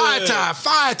it? Five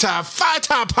time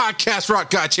podcast rock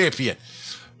god champion.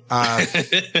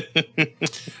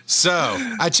 So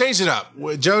I changed it up.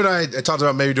 Joe and I talked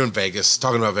about maybe doing Vegas,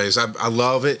 talking about Vegas. I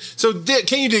love it. So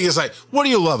Can You Dig is like, what do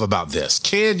you love about this?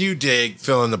 Can you dig,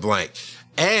 fill in the blank?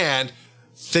 And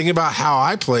thinking about how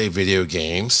I play video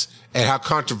games and how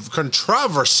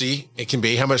controversy it can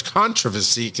be, how much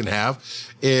controversy it can have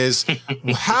is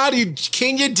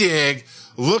can you dig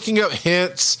looking up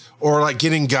hints or like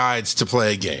getting guides to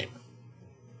play a game?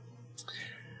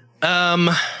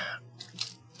 I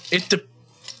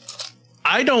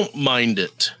don't mind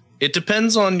it. It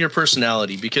depends on your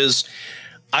personality because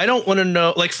I don't want to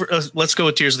know, like let's go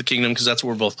with Tears of the Kingdom because that's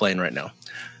what we're both playing right now.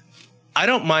 I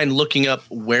don't mind looking up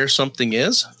where something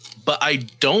is, but I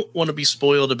don't want to be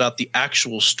spoiled about the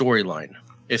actual storyline,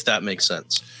 if that makes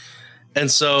sense. And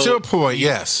so to a point,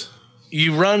 yes.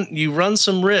 You run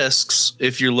some risks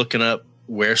if you're looking up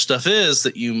where stuff is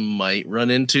that you might run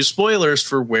into spoilers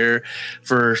for the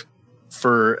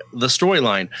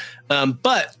storyline.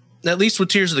 But at least with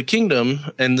Tears of the Kingdom,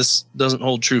 and this doesn't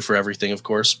hold true for everything, of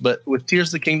course, but with Tears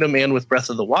of the Kingdom and with Breath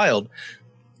of the Wild,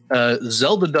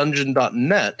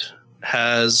 ZeldaDungeon.net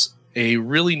has a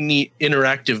really neat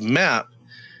interactive map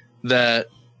that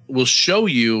will show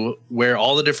you where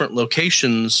all the different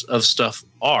locations of stuff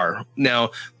are. Now,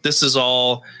 this is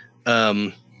all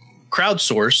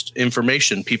crowdsourced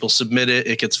information. People submit it,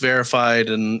 it gets verified,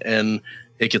 and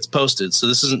it gets posted. So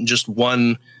this isn't just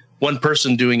one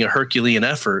person doing a Herculean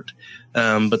effort.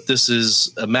 but this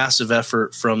is a massive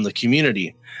effort from the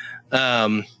community.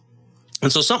 And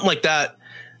so something like that,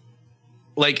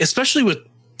 like especially with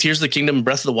Tears of the Kingdom and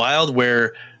Breath of the Wild,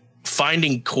 where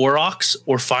finding Koroks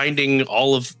or finding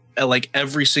all of like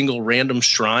every single random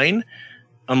shrine,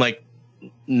 I'm like,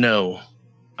 no,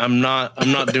 I'm not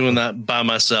doing that by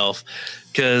myself,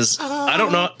 because I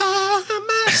don't know.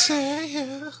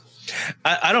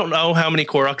 I don't know how many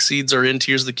Korok seeds are in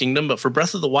Tears of the Kingdom, but for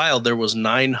Breath of the Wild, there was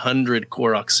 900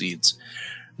 Korok seeds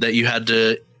that you had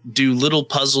to do little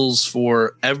puzzles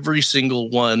for every single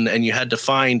one, and you had to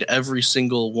find every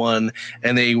single one,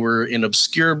 and they were in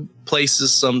obscure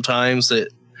places sometimes that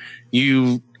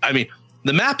I mean,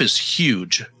 the map is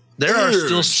huge. There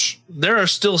are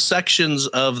still sections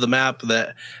of the map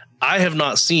that I have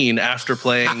not seen after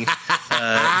playing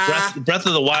Breath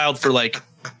of the Wild for like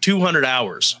 200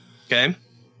 hours. Okay.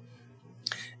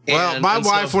 Well, my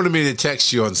wife wanted me to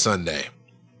text you on Sunday.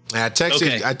 I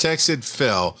texted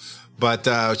Phil,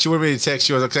 but she wanted me to text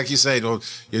you. Like you say, well,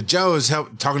 Joe is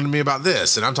talking to me about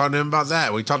this, and I'm talking to him about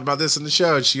that. We talked about this in the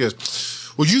show, and she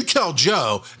goes, well, you tell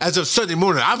Joe, as of Sunday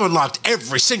morning, I've unlocked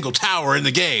every single tower in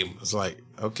the game. I was like,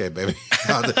 okay, baby.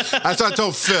 That's what I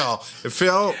told Phil.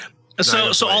 Phil.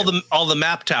 So all the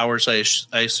map towers, I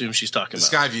assume she's talking about.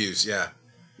 Sky views, yeah.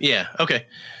 Yeah. Okay.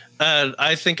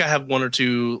 I think I have one or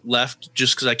two left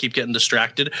just because I keep getting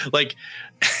distracted. Like,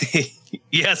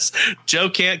 yes, Joe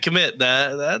can't commit.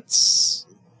 That's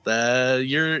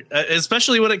you're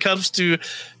especially when it comes to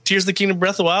Tears of the Kingdom,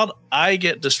 Breath of the Wild. I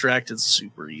get distracted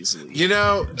super easily. You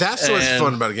know, that's what's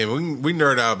fun about a game. We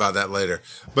nerd out about that later.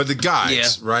 But the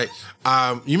guides, right?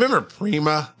 You remember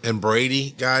Prima and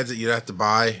Brady guides that you'd have to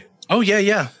buy? Oh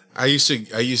yeah. I used to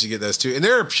get those too. And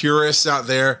there are purists out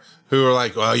there who are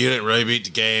like, well, you didn't really beat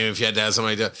the game if you had to have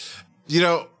somebody do. You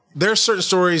know, there are certain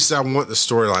stories that I want the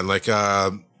storyline, like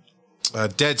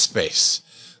Dead Space.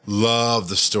 Love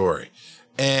the story.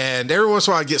 And every once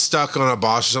in a while I get stuck on a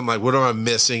boss or something, like, what am I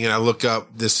missing? And I look up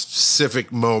this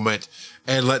specific moment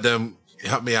and let them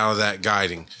help me out of that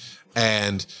guiding.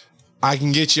 And I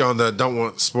can get you on don't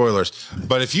want spoilers.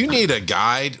 But if you need a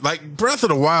guide, like Breath of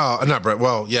the Wild, Breath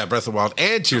of the Wild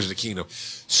and Tears of the Kingdom,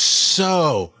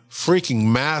 so freaking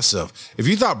massive. If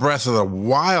you thought Breath of the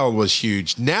Wild was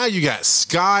huge, now you got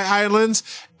Sky Islands,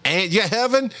 and you got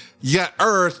Heaven, you got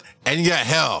Earth, and you got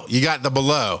Hell. You got the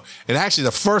below. And actually,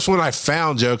 the first one I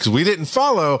found, Joe, because we didn't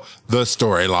follow the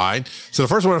storyline. So the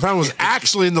first one I found was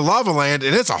actually in the Lava Land,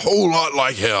 and it's a whole lot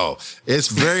like Hell. It's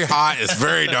very hot. It's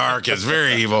very dark. It's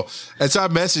very evil. And so I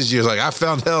messaged you, like, I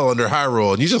found Hell under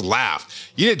Hyrule, and you just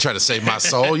laughed. You didn't try to save my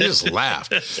soul. You just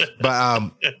laughed.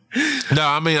 But no,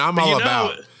 I mean, I'm all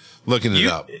about looking it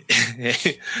up.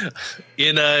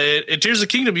 In Tears of the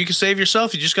Kingdom, you can save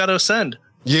yourself. You just got to ascend.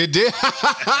 You did.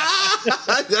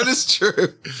 That is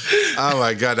true. Oh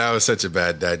my God, that was such a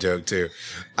bad dad joke too.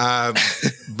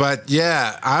 But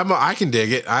yeah, I can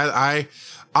dig it. I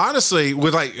honestly,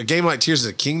 with like a game like Tears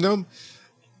of the Kingdom,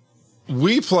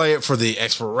 we play it for the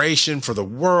exploration, for the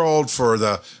world, for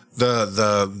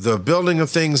the building of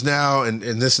things now, and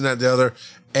this and that, and the other,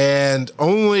 and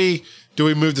only do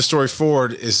we move the story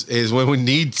forward is when we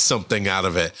need something out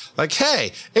of it. Like,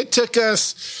 hey, it took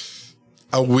us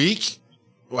a week.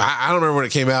 I don't remember when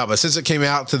it came out, but since it came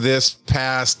out to this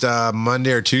past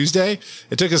Monday or Tuesday,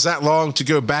 it took us that long to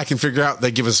go back and figure out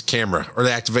they give us a camera or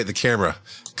they activate the camera.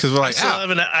 Because we're like,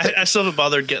 I still haven't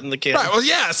bothered getting the camera. Right, well,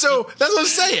 yeah, so that's what I'm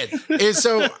saying. And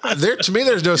so to me,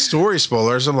 there's no story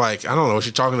spoilers. I'm like, I don't know what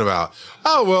you're talking about.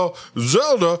 Oh, well,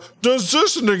 Zelda does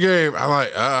this in the game. I'm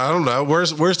like, I don't know.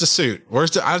 Where's the suit?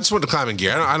 I just want the climbing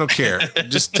gear. I don't care.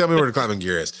 Just tell me where the climbing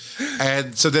gear is.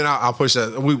 And so then I'll push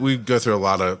that. We go through a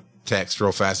lot of text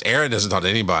real fast. Erin doesn't talk to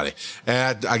anybody.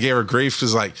 And I gave her grief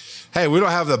because, like, hey, we don't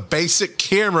have the basic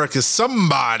camera because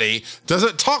somebody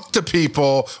doesn't talk to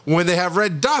people when they have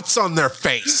red dots on their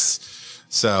face.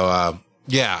 So,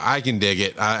 yeah, I can dig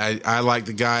it. I like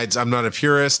the guides. I'm not a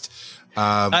purist.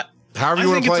 However you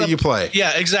want to play, you play.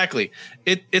 Yeah, exactly.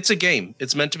 It's a game.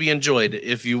 It's meant to be enjoyed.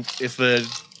 If you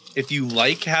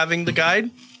like having the guide,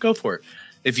 go for it.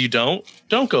 If you don't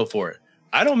go for it.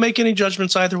 I don't make any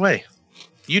judgments either way.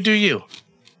 You do you.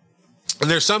 And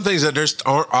there's some things that just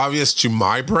aren't obvious to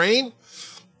my brain.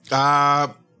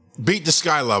 Beat the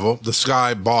sky level, the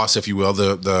sky boss, if you will,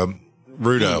 the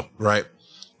Rudo, right?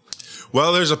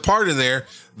 Well, there's a part in there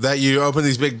that you open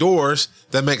these big doors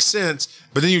that makes sense,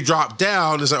 but then you drop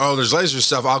down. It's like, oh, there's laser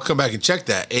stuff. I'll come back and check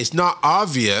that. It's not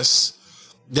obvious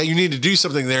that you need to do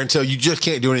something there until you just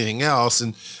can't do anything else.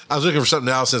 And I was looking for something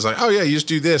else. And it's like, oh yeah, you just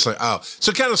do this. Like, oh,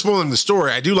 so kind of spoiling the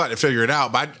story. I do like to figure it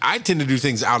out, but I tend to do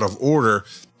things out of order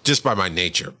just by my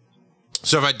nature.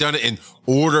 So if I'd done it in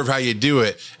order of how you do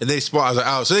it, and they spoiled, I was like,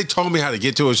 oh, so they told me how to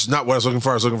get to it, which is not what I was looking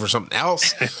for. I was looking for something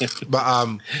else.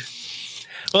 But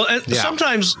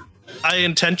sometimes I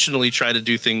intentionally try to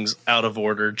do things out of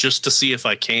order just to see if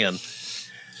I can.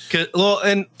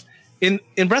 And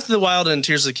in Breath of the Wild and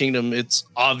Tears of the Kingdom, it's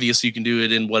obvious you can do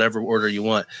it in whatever order you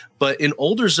want. But in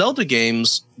older Zelda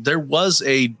games, there was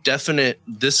a definite,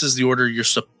 this is the order you're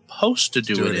supposed to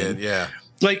do it in. Yeah.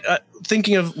 Like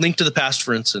thinking of Link to the Past,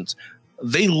 for instance,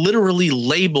 they literally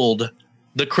labeled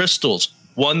the crystals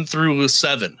 1 through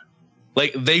 7.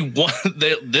 Like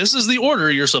this is the order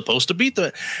you're supposed to beat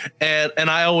them. And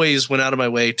I always went out of my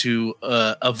way to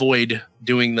avoid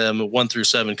doing them 1 through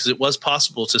 7 because it was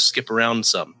possible to skip around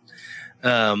some.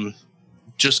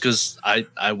 Just because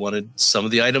I wanted some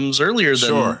of the items earlier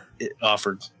than it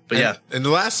offered. But and the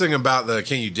last thing about the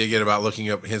Can You Dig It about looking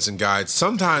up hints and guides,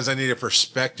 sometimes I need a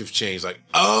perspective change. Like,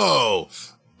 oh,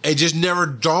 it just never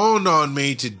dawned on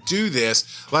me to do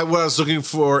this. Like what I was looking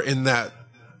for in that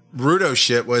Rudo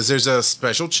shit was there's a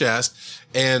special chest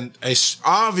and a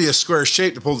obvious square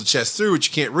shape to pull the chest through, but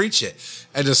you can't reach it.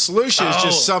 And the solution is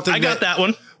just something I got that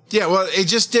one. Yeah, well, it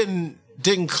just didn't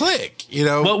click, you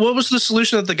know. Well, what was the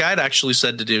solution that the guide actually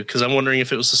said to do? Because I'm wondering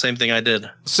if it was the same thing I did.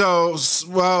 So,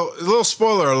 well, a little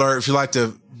spoiler alert. If you like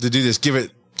to do this, give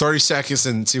it 30 seconds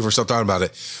and see if we're still talking about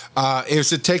it. It was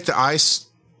to take the ice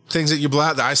things that you blew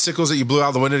out, the icicles that you blew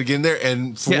out the window to get in there,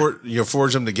 and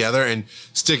forge them together and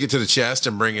stick it to the chest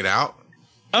and bring it out.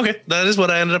 Okay, that is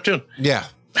what I ended up doing. Yeah.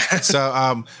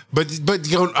 So, but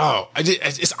going,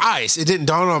 it's ice. It didn't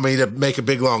dawn on me to make a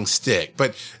big long stick.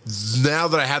 But now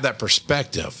that I have that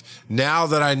perspective, now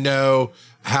that I know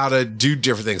how to do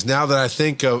different things, now that I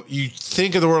think of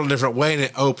the world in a different way, and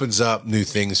it opens up new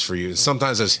things for you. And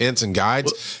sometimes those hints and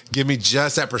guides give me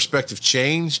just that perspective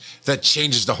change that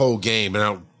changes the whole game, and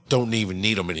I don't even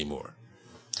need them anymore.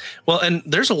 Well, and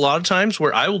there's a lot of times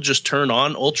where I will just turn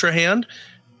on Ultra Hand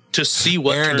to see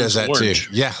what Aaron turns does that orange.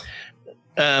 too. Yeah.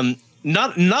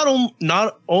 Not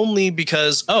only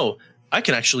because, I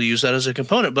can actually use that as a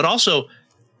component, but also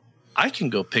I can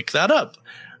go pick that up.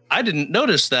 I didn't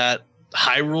notice that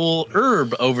Hyrule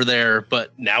herb over there,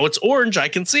 but now it's orange. I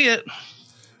can see it.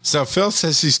 So Phil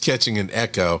says he's catching an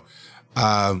echo.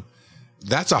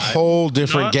 That's a whole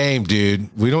different game, dude.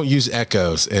 We don't use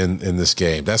echoes in this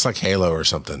game. That's like Halo or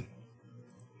something.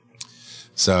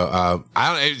 So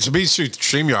I don't. To be true,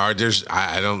 StreamYard.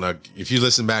 I don't know if you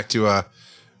listen back to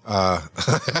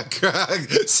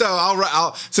so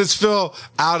I'll since Phil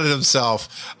outed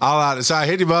himself, I'll out it. So I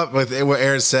hit him up with what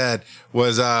Aaron said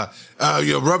was rub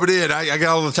it in. I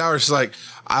got all the towers. She's like,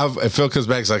 and Phil comes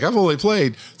back. He's like, I've only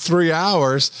played 3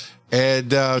 hours,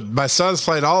 and my son's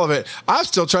played all of it. I'm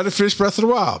still trying to finish Breath of the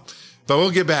Wild, but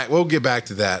we'll get back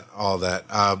to that. All that.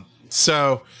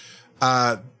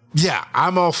 Yeah,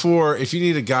 I'm all for if you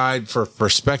need a guide for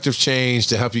perspective change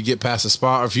to help you get past a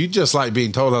spot, or if you just like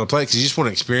being told how to play because you just want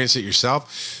to experience it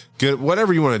yourself, good,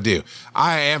 whatever you want to do.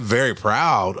 I am very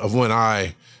proud of when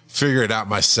I figure it out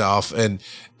myself. And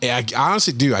I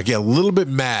honestly do. I get a little bit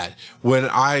mad when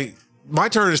my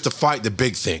turn is to fight the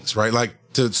big things, right? Like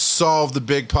to solve the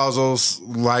big puzzles,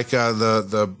 like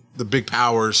the big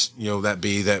powers,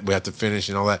 that we have to finish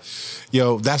and all that.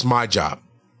 That's my job.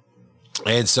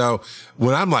 And so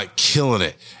when I'm like killing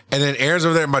it, and then Aaron's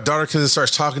over there, and my daughter comes and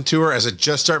starts talking to her as I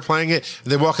just start playing it,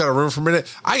 and they walk out of the room for a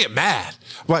minute, I get mad.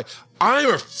 I'm like, I'm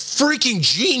a freaking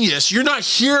genius. You're not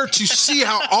here to see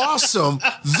how awesome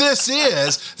this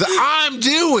is that I'm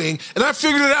doing, and I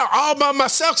figured it out all by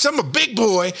myself because I'm a big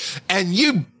boy, and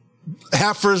you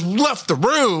have left the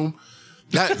room.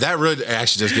 That really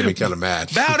actually does get me kind of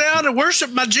mad. Bow down and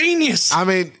worship my genius. I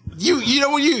mean,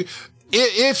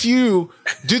 if you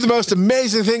do the most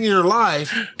amazing thing in your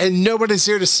life and nobody's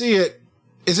here to see it,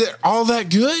 is it all that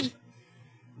good?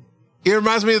 It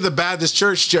reminds me of the Baptist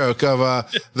church joke of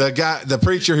the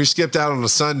preacher who skipped out on a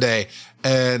Sunday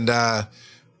and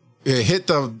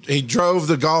he drove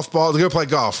the golf ball to go play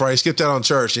golf, right? He skipped out on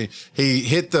church. He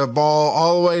hit the ball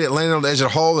all the way. It landed on the edge of the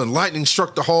hole, and lightning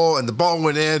struck the hole, and the ball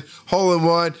went in, hole in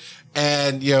one.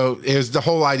 And, it was the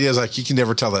whole idea is like, you can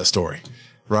never tell that story.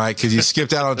 Right, because you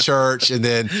skipped out on church, and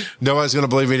then nobody's going to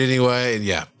believe it anyway. And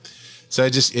yeah, so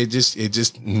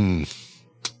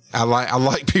I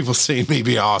like people seeing me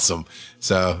be awesome.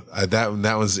 So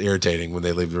that was irritating when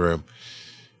they leave the room.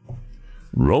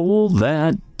 Roll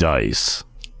that dice.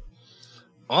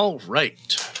 All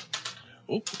right.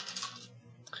 Oop.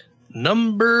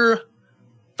 Number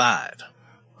 5.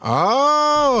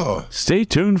 Oh, stay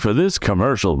tuned for this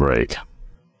commercial break.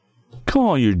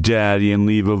 Call your daddy and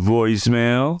leave a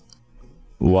voicemail.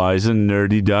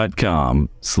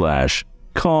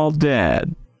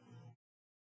 wiseandnerdy.com/calldad.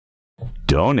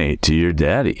 Donate to your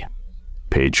daddy.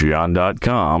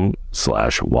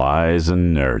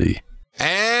 Patreon.com/wiseandnerdy.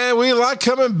 And we like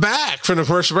coming back from the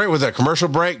commercial break with a commercial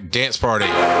break dance party.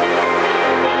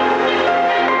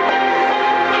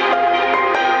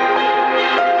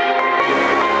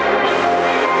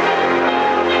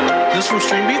 This from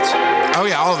Stream Beats? Oh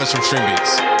yeah, all of it's from Stream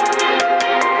Beats.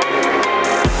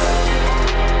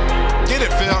 Get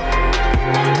it, Phil.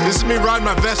 This is me riding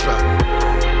my Vespa.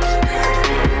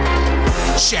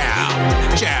 Chow,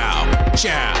 chow,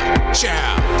 chow,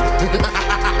 chow.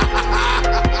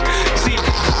 See,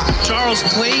 Charles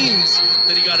claims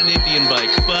that he got an Indian bike,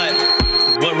 but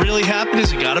what really happened is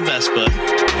he got a Vespa.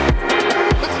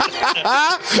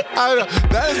 I know.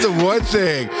 That is the one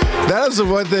thing. That is the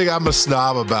one thing I'm a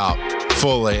snob about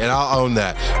fully, and I'll own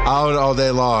that. I'll own it all day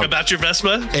long. About your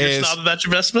Vespa? You're a snob about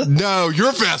your Vespa? No,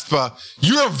 your Vespa.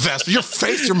 You're a Vespa. Your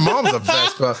face, your mom's a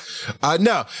Vespa.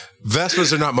 No,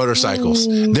 Vespas are not motorcycles.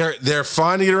 They're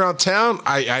fun to get around town.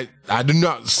 I do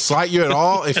not slight you at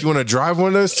all if you want to drive one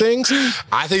of those things.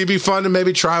 I think it'd be fun to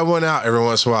maybe try one out every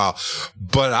once in a while.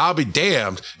 But I'll be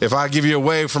damned if I give you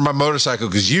away from my motorcycle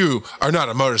because you are not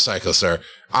a motorcycle, sir.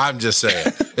 I'm just saying.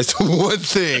 It's one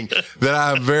thing that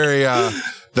I'm very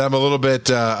that I'm a little bit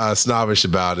snobbish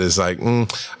about is like,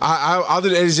 I'll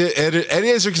do Eddie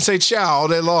Izzard can say chow all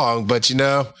day long, but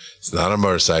it's not a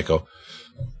motorcycle.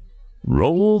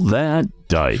 Roll that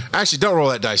dice. Actually, don't roll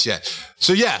that dice yet.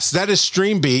 So yes, that is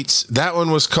Stream Beats. That one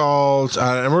was called,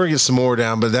 and we're gonna get some more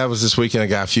down, but that was this weekend. I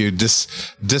got a few.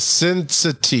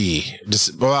 Desensity.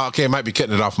 Well, okay, I might be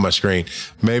cutting it off on my screen.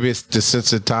 Maybe it's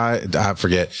desensitized. I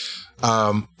forget.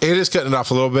 It is cutting it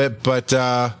off a little bit, but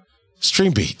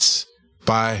Stream Beats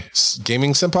by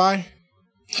Gaming Senpai.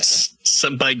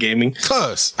 Senpai Gaming.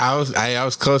 Close. I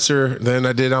was closer than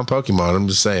I did on Pokemon. I'm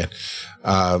just saying.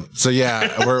 So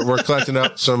yeah, we're collecting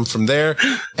up some from there,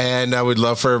 and I would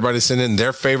love for everybody to send in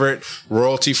their favorite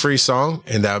royalty-free song,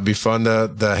 and that would be fun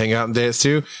to hang out and dance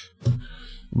to.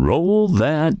 Roll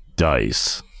that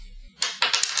dice.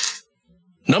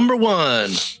 Number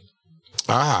 1.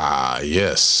 Ah,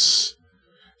 yes.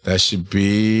 That should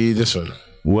be this one.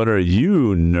 What are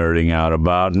you nerding out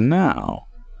about now?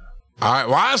 All right.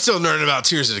 Well, I'm still nerding about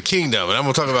Tears of the Kingdom, and I'm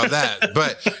going to talk about that.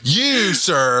 But you,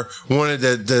 sir,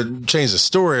 wanted to change the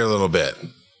story a little bit.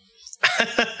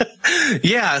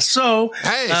 Yeah. So,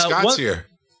 hey, Scott's here.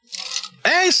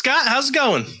 Hey, Scott, how's it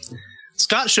going?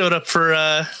 Scott showed up for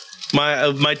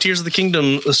my Tears of the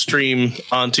Kingdom stream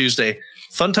on Tuesday.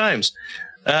 Fun times.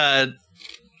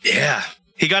 Yeah,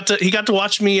 he got to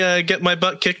watch me get my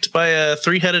butt kicked by a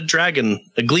 3-headed dragon,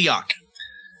 a Gleeok.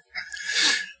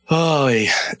 Oh,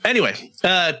 anyway,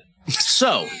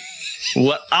 so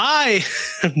what I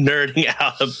am nerding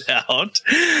out about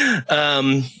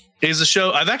is a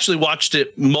show. I've actually watched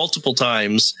it multiple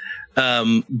times,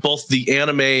 both the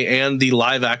anime and the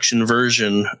live action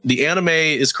version. The anime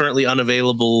is currently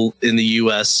unavailable in the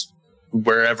US,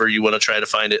 wherever you want to try to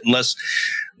find it, unless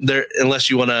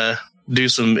you want to do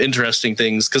some interesting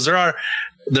things, because there are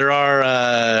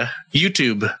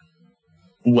YouTube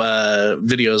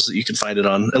videos that you can find it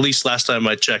on. At least last time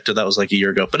I checked it, that was like a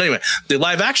year ago. But anyway, the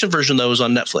live action version though is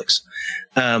on Netflix.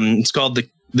 It's called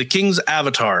the King's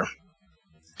Avatar,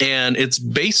 and it's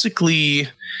basically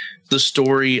the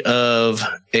story of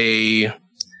an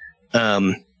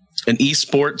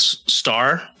esports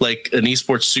star, like an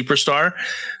esports superstar,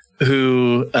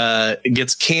 who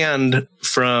gets canned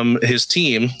from his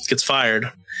team, gets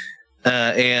fired,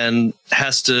 and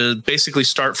has to basically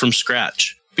start from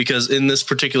scratch. Because in this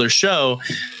particular show,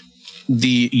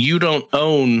 you don't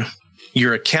own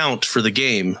your account for the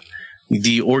game.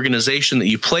 The organization that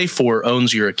you play for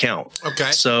owns your account. Okay.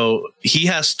 So he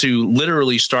has to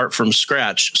literally start from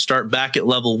scratch, start back at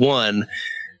level 1,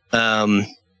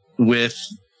 with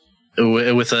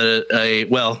a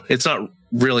well, it's not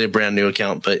really a brand new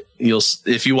account, but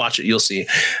if you watch it, you'll see.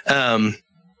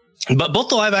 But both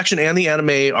the live action and the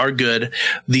anime are good.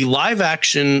 The live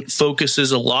action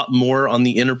focuses a lot more on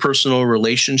the interpersonal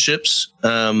relationships.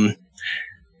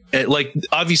 Like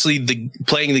obviously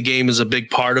playing the game is a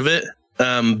big part of it.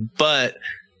 But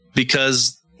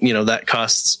because, that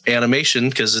costs animation,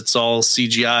 because it's all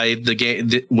CGI, the game,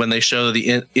 when they show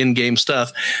the in-game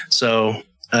stuff. So,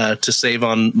 to save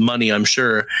on money, I'm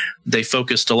sure they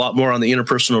focused a lot more on the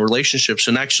interpersonal relationships.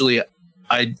 And actually,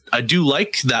 I do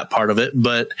like that part of it,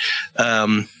 but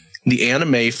the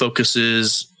anime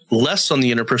focuses less on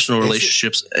the interpersonal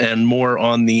relationships and more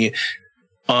on the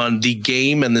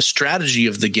game and the strategy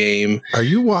of the game. Are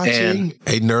you watching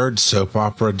a nerd soap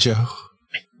opera, Joe?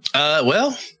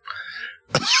 Well,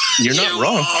 You're not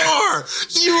wrong.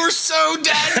 You are so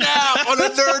dead now on a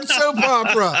nerd soap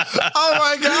opera. Oh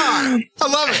my God. I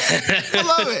love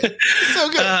it. It's so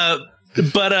good.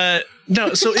 But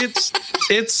no, so it's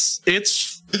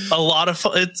a lot of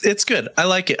fun. It's good. I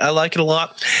like it. I like it a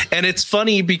lot. And it's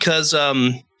funny because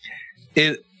one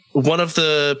of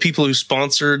the people who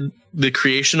sponsored the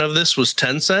creation of this was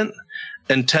Tencent,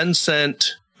 and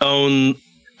Tencent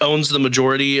owns the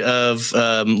majority of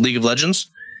League of Legends.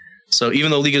 So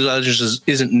even though League of Legends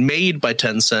isn't made by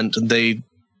Tencent,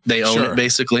 they own it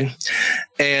basically.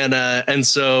 And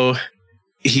so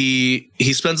he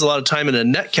spends a lot of time in a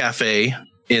net cafe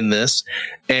in this,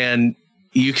 and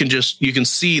you can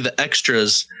see the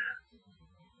extras.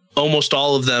 Almost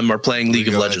all of them are playing League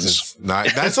of Legends.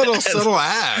 Nice. That's a little subtle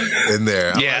ad in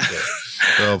there. Yeah.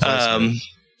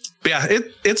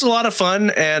 It's a lot of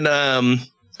fun, and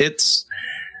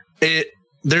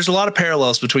there's a lot of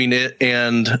parallels between it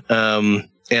and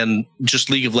just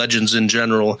League of Legends in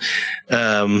general,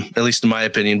 at least in my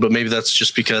opinion. But maybe that's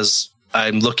just because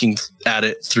I'm looking at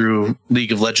it through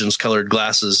League of Legends colored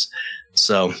glasses.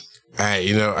 So,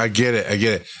 hey, I get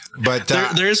it. But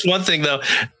there is one thing though.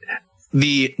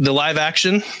 The live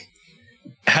action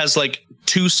has like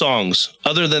 2 songs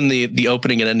other than the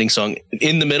opening and ending song.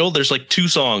 In the middle, there's like 2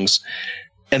 songs,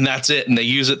 and that's it. And they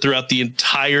use it throughout the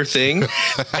entire thing.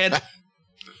 And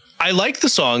I like the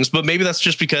songs, but maybe that's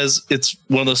just because it's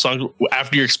one of those songs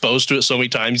after you're exposed to it so many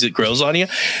times, it grows on you.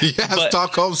 Yeah, but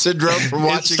Stockholm syndrome from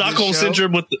watching Stockholm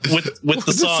syndrome with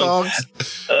the songs.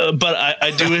 But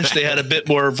I do wish they had a bit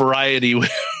more variety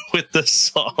with the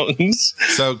songs.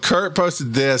 So Kurt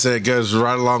posted this, and it goes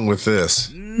right along with this.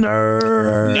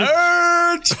 Nerd.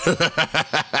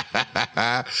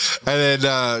 And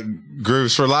then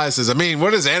Grooves for Life says, I mean,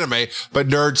 what is anime but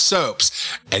nerd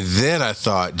soaps? And then I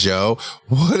thought, Joe,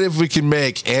 what if we can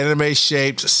make anime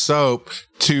shaped soap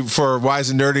for Wise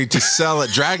and Nerdy to sell at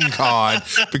Dragon Con?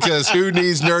 Because who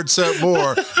needs nerd soap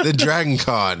more than Dragon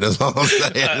Con? That's all I'm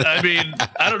saying. I mean,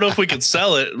 I don't know if we could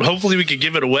sell it. Hopefully we could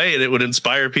give it away and it would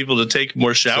inspire people to take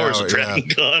more showers at Dragon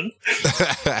Con.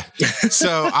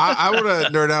 So I want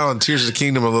to nerd out on Tears of the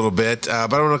Kingdom a little bit,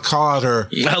 but I want to call out her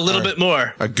a little bit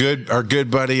more. Our good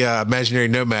buddy, Imaginary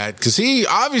Nomad, because he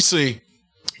obviously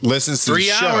listens to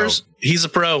 3 hours. He's a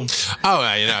pro.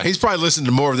 Oh, he's probably listened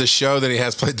to more of this show than he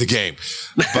has played the game.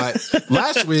 But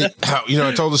last week,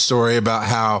 I told a story about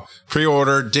how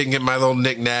pre-order, didn't get my little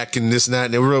knick-knack and this and that,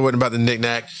 and it really wasn't about the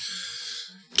knick-knack.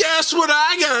 Guess what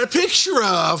I got a picture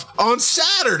of on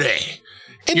Saturday?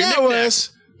 And Your that knick-knack. was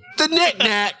the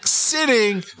knick-knack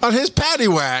sitting on his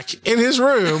paddywhack in his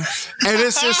room, and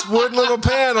it's this wooden little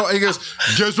panel. And he goes,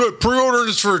 guess what? Pre-order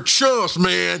is for chumps,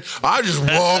 man. I just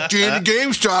walked into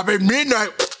GameStop at midnight.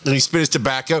 And he spit his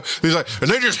tobacco. He's like, and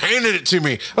they just handed it to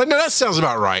me. Like, no, that sounds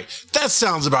about right.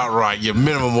 You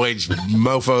minimum wage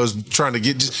mofos trying to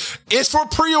get. It's for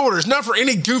pre-orders, not for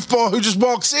any goofball who just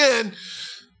walks in.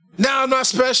 Now I'm not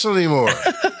special anymore.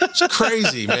 It's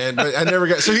crazy, man. But I never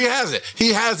got. So he has it.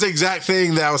 He has the exact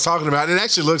thing that I was talking about. It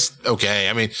actually looks okay.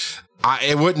 I mean,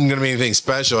 it wasn't going to be anything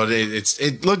special.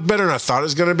 It looked better than I thought it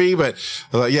was going to be. But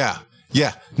yeah.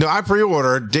 No, I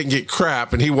pre-ordered, didn't get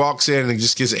crap, and he walks in and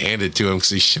just gets it handed to him because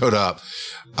he showed up.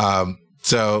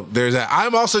 So there's that.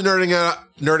 I'm also nerding out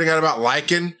about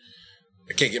Lycan.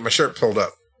 I can't get my shirt pulled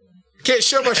up. I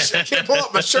can't pull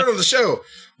up my shirt on the show.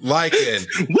 Lycan,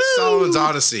 Solomon's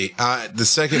Odyssey. The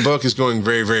second book is going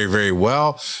very, very, very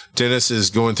well. Dennis is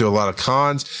going through a lot of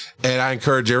cons, and I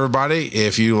encourage everybody,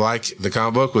 if you like the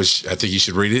comic book, which I think you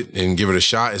should read it and give it a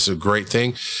shot. It's a great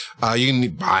thing. You can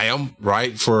buy them,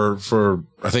 right, for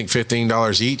I think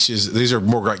 $15 each. These are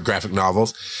more graphic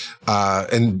novels.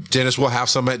 And Dennis will have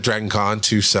some at Dragon Con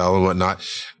to sell and whatnot.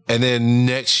 And then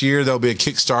next year there'll be a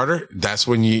Kickstarter. That's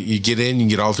when you get in, you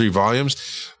get all 3 volumes.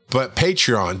 But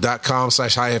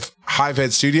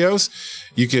patreon.com/Hivehead Studios,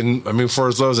 you can, for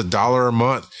as low as $1 a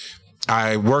month,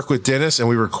 I work with Dennis and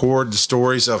we record the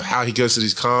stories of how he goes to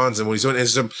these cons and what he's doing. And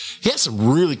he has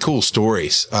some really cool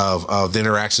stories of the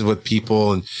interactions with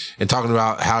people and talking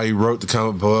about how he wrote the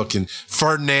comic book. And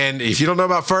Ferdinand, if you don't know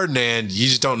about Ferdinand, you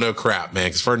just don't know crap, man,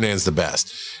 because Ferdinand's the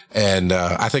best. And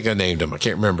I think I named him. I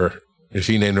can't remember if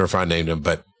he named him or if I named him,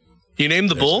 but. You named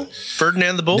the bull?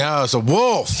 Ferdinand the bull? No, it's a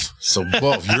wolf.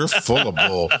 You're full of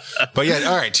bull. But yeah,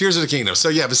 all right, Tears of the Kingdom. So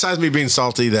yeah, besides me being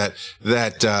salty that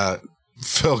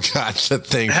Phil got the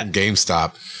thing from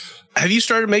GameStop, Have you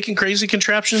started making crazy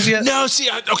contraptions yet? No, see,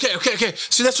 okay.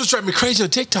 See, that's what's driving me crazy on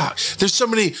TikTok. There's so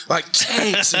many like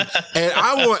tanks, and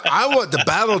I want the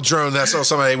battle drone that's on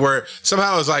somebody where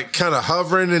somehow it's like kind of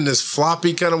hovering in this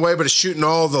floppy kind of way, but it's shooting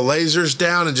all the lasers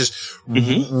down and just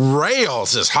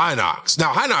rails this Hinox.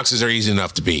 Now, Hinoxes are easy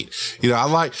enough to beat. You know,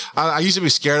 I used to be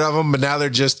scared of them, but now they're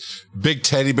just big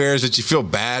teddy bears that you feel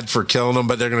bad for killing them,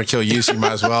 but they're going to kill you, so you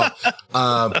might as well.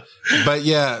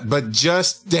 But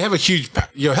just they have a huge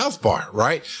health bar,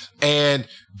 right? And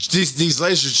these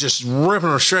lasers just ripping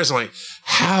them to shreds. I'm like,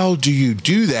 how do you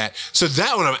do that? So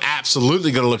that one I'm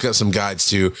absolutely going to look at some guides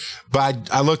to. But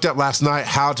I looked up last night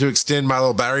how to extend my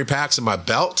little battery packs in my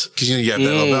belt, because you have that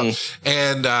little belt,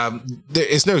 and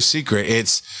it's no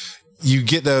secret. You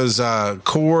get those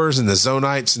cores and the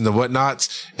zonites and the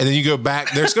whatnots, and then you go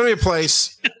back. There's going to be a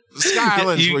place, Sky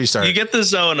Island's where you start. You get the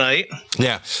zonite.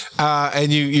 Yeah.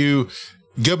 And you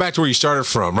go back to where you started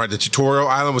from, right? The tutorial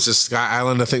island, which is Sky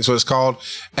Island, I think is what it's called.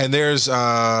 And there's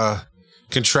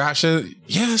contraption.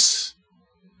 Yes.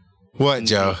 What,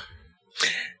 Joe?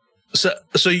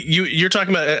 So you're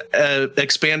talking about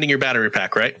expanding your battery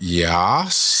pack, right?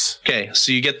 Yes. Okay.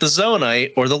 So you get the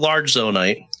zonite or the large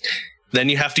zonite. Then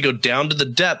you have to go down to the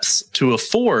depths to a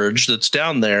forge that's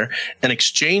down there and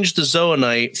exchange the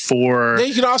zonite for. Yeah,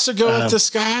 you can also go up to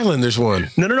Sky Island. There's one.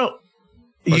 No. Or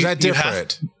is that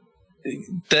different?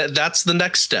 That's the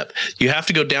next step. You have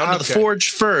to go down to the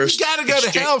forge first. You got to go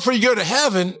to hell before you go to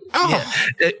heaven. Oh.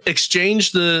 Yeah.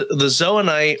 Exchange the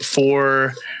zonite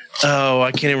for. Oh,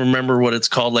 I can't even remember what it's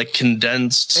called. Like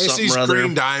condensed something or other.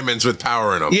 Green diamonds with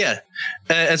power in them. Yeah,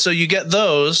 and so you get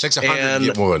those. It takes 100 to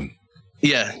get one.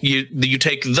 Yeah, you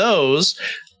take those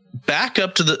back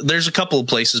up to there's a couple of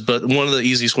places, but one of the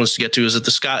easiest ones to get to is at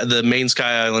the main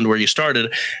Sky Island where you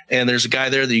started, and there's a guy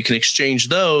there that you can exchange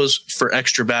those for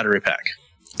extra battery pack.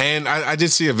 And I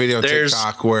did see a video on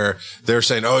TikTok where they're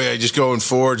saying, oh yeah, you just go and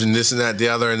forge and this and that, and the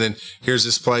other, and then here's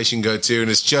this place you can go to,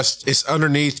 and it's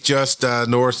underneath just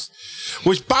north,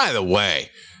 which by the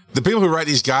way, the people who write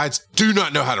these guides do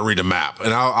not know how to read a map,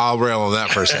 and I'll rail on that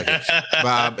for a second.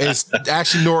 It's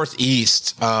actually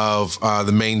northeast of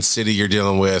the main city you're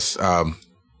dealing with,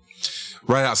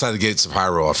 right outside the gates of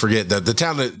Hyrule. I forget the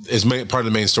town that is part of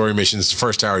the main story mission is the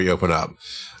first tower you open up.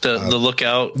 The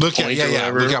lookout point,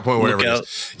 lookout point, whatever it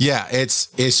is. Yeah, it's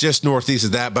just northeast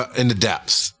of that, but in the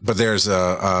depths. But there's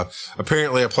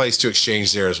apparently a place to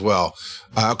exchange there as well.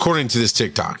 According to this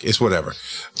TikTok, it's whatever.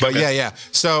 But yeah.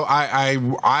 So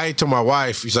I told my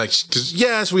wife, he's like, because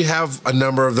yes, we have a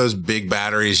number of those big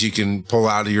batteries you can pull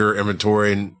out of your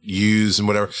inventory and use and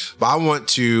whatever. But I want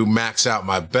to max out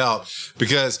my belt,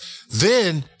 because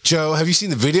then, Joe, have you seen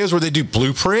the videos where they do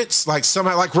blueprints, like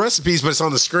somehow like recipes, but it's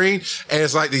on the screen and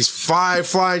it's like these 5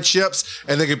 flying ships,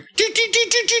 and they go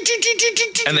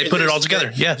and they put it all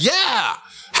together. Yeah. Yeah.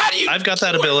 How do you? I've got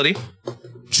that ability.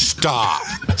 Stop.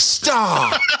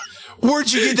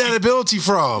 Where'd you get that ability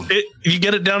from? You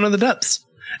get it down in the depths.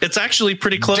 It's actually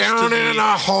pretty close down in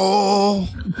a hole.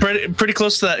 Pretty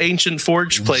close to that ancient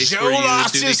forge place. Joe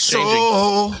lost his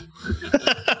soul.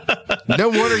 No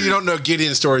wonder you don't know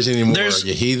Gideon stories anymore,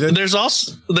 you heathen. There's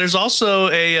also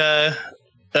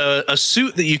a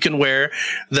suit that you can wear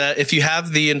that if you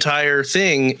have the entire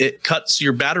thing, it cuts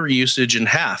your battery usage in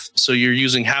half. So you're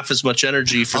using half as much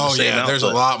energy for the same output. There's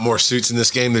a lot more suits in this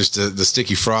game. There's the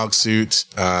sticky frog suit.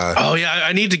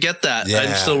 I need to get that. Yeah.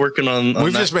 I'm still working on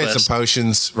We've just made some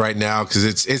potions right now, because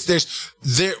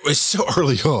it's so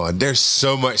early on. There's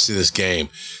so much to this game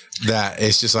that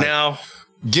it's just like, now,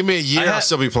 give me a year, I'll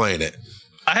still be playing it.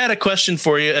 I had a question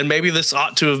for you, and maybe this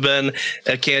ought to have been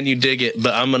a can you dig it,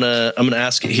 but I'm gonna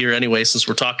ask it here anyway, since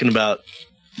we're talking about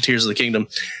Tears of the Kingdom.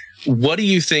 What do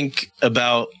you think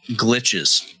about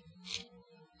glitches?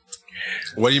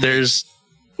 What do you mean?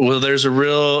 There's a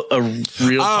real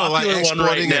popular like one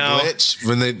right now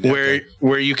glitch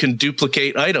where you can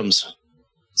duplicate items.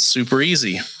 Super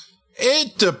easy.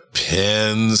 It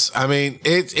depends. I mean,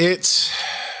 it's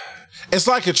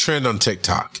like a trend on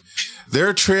TikTok. There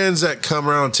are trends that come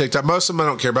around on TikTok. Most of them I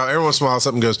don't care about. Every once in a while,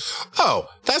 something goes, oh,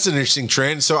 that's an interesting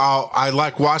trend. So I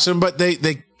like watching them, but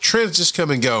they trends just come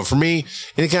and go. For me,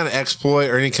 any kind of exploit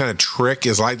or any kind of trick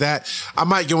is like that. I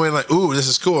might go in like, ooh, this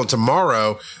is cool. And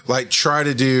tomorrow, like try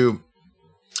to do,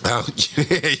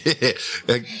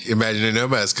 imagine a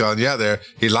nomad's calling you out there.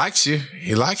 He likes you.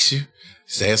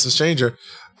 Say it's a stranger.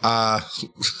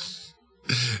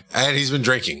 And he's been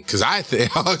drinking, because I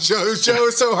think Joe is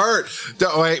so hurt.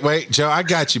 Wait, Joe, I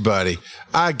got you, buddy.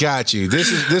 I got you.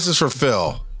 This is for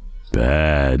Phil.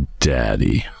 Bad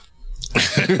daddy.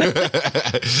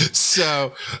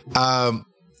 So,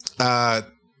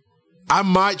 I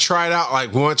might try it out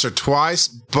like once or twice,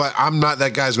 but I'm not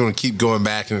that guy's going to keep going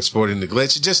back and exploiting the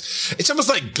glitch. It's almost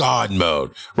like God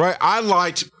mode, right? I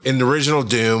liked in the original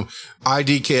Doom,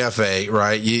 IDKFA,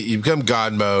 right? You become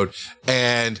God mode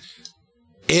and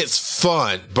it's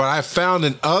fun, but I found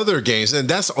in other games, and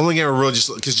that's the only game I really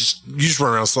because you just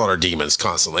run around and slaughter demons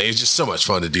constantly. It's just so much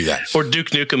fun to do that. Or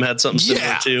Duke Nukem had something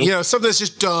similar too. Something that's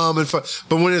just dumb and fun.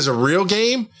 But when it's a real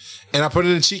game and I put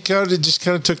in a cheat code, it just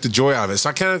kind of took the joy out of it. So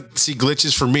I kind of see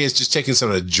glitches for me. It's just taking some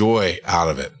of the joy out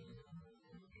of it.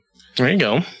 There you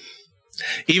go.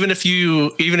 Even if you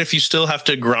still have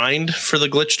to grind for the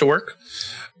glitch to work.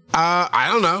 I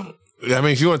don't know. I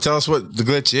mean, if you want to tell us what the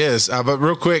glitch is, but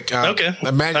real quick, okay.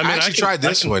 I actually tried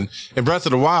this one in Breath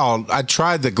of the Wild. I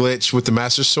tried the glitch with the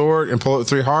Master Sword and pull it with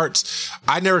 3 hearts.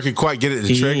 I never could quite get it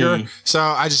to trigger, so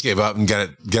I just gave up and got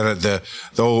it the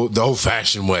old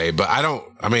fashioned way. But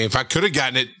if I could have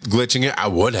gotten it glitching it, I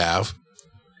would have.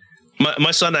 My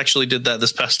son actually did that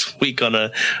this past week on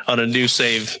a new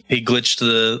save. He glitched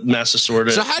the Master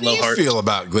Sword. So how do you feel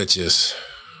about glitches?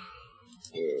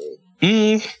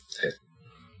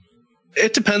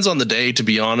 It depends on the day, to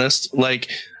be honest. Like,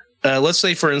 let's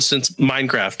say, for instance,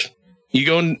 Minecraft. You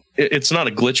go in, it's not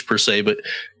a glitch per se, but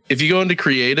if you go into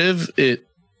creative,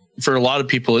 for a lot of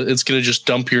people, it's going to just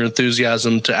dump your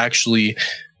enthusiasm to actually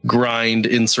grind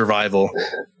in survival.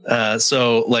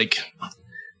 So, like,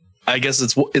 I guess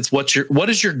it's what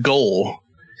is your goal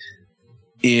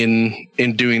in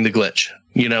doing the glitch,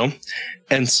 you know?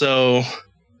 And so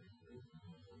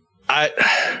I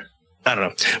don't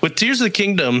know. With Tears of the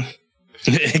Kingdom,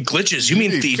 glitches, you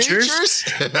mean features?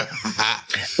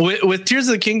 with Tears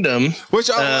of the Kingdom, which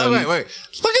wait,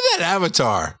 look at that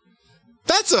avatar.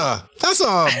 That's a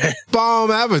bomb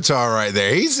avatar right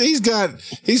there. He's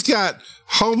got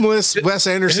homeless Wes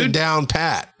Anderson down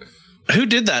pat. Who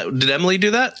did that? Did Emily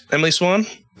do that? Emily Swan?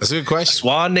 That's a good question.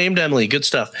 Swan named Emily. Good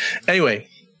stuff. Anyway,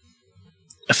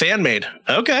 a fan made.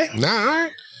 Okay. All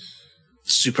right.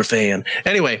 Super fan.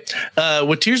 Anyway,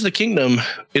 with Tears of the Kingdom,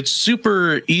 it's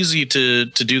super easy to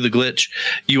do the glitch.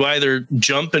 You either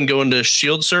jump and go into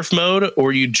shield surf mode,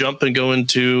 or you jump and go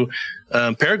into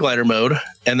paraglider mode,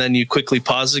 and then you quickly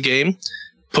pause the game,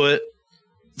 put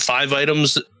 5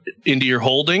 items into your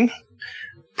holding,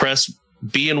 press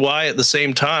B and Y at the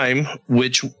same time,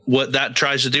 which what that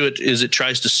tries to do is it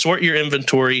tries to sort your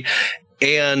inventory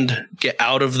and get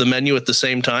out of the menu at the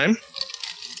same time.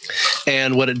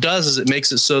 And what it does is it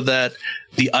makes it so that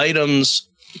the items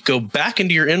go back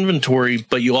into your inventory,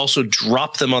 but you also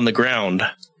drop them on the ground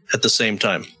at the same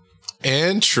time.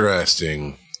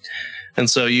 Interesting. And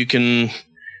so you can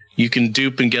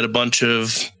dupe and get a bunch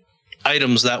of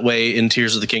items that way in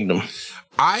Tears of the Kingdom.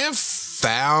 I have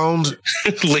found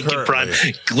Lincoln Prime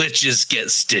glitches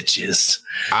get stitches.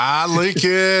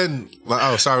 Lincoln.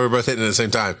 Oh, sorry, we're both hitting it at the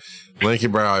same time.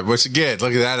 Lincoln Prime. What's good?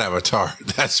 Look at that avatar.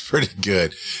 That's pretty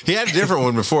good. He had a different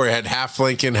one before. He had half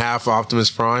Lincoln, half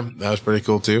Optimus Prime. That was pretty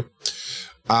cool too.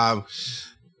 I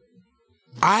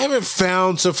haven't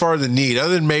found so far the need,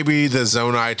 other than maybe the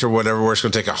Zonite or whatever, where it's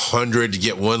going to take 100 to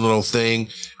get one little thing,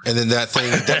 and then that thing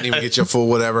doesn't even get you a full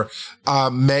whatever.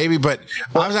 Maybe, but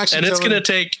I was actually, and it's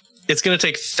going to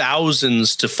take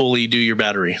thousands to fully do your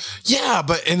battery. Yeah,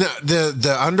 but in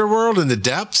the underworld and the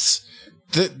depths.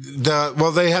 They have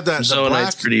that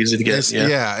Zonite's pretty easy to get.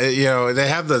 Yeah, they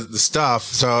have the stuff.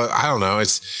 So I don't know.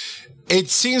 It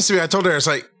seems to me. I told her it's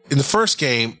like in the first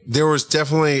game there was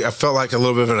definitely, I felt like a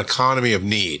little bit of an economy of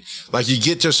need. Like you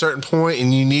get to a certain point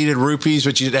and you needed rupees,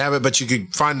 but you didn't have it. But you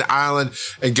could find the island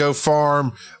and go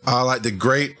farm like the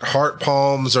great heart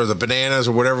palms or the bananas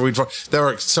or whatever we'd farm. They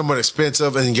were somewhat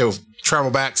expensive, and then go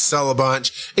travel back, sell a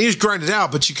bunch, and you just grind it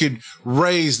out, but you could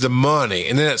raise the money.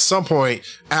 And then at some point,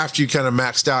 after you kind of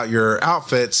maxed out your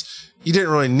outfits, you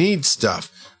didn't really need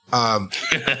stuff. Yeah,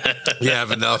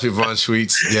 Vanellope Von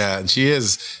Schweetz. Yeah, and she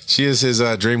is his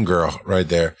dream girl right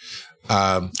there.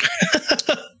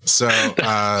 So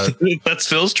that's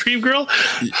Phil's dream girl.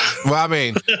 Well, I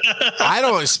mean, I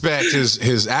don't expect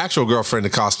his actual girlfriend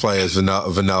to cosplay as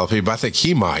Vanellope, but I think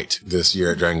he might this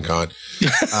year at Dragon Con.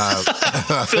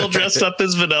 Phil dressed up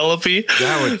as Vanellope.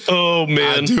 Oh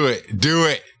man, do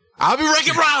it. I'll be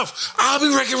Wreck-It Ralph.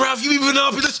 You be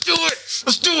Vanellope. Let's do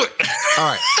it. All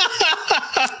right.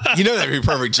 You know that'd be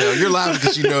perfect, Joe. You're laughing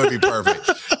because you know it'd be perfect.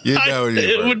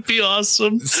 It would be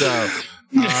awesome. So.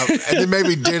 And then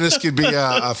maybe Dennis could be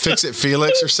a Fix-It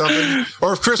Felix or something.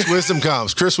 Or if Chris Wisdom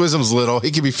comes. Chris Wisdom's little.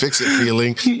 He could be Fix-It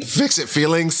Feelings.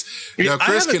 No,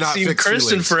 Chris cannot fix Chris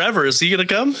feelings. in forever. Is he going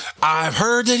to come? I've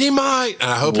heard that he might. And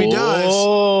I hope he does.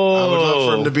 I would love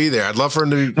for him to be there. I'd love for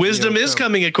him to be. Wisdom is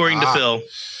coming according to Phil.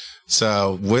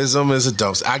 So wisdom is a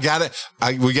dump.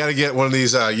 We got to get one of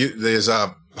these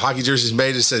hockey jerseys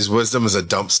made that says wisdom is a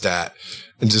dump stat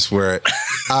and just wear it.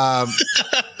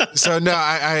 So no,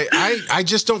 I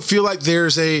just don't feel like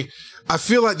I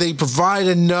feel like they provide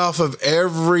enough of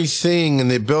everything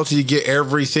and the ability to get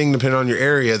everything depending on your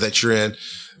area that you're in,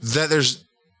 that there's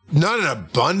not an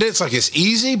abundance. Like it's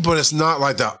easy, but it's not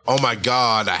like oh my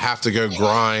God, I have to go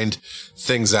grind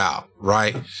things out.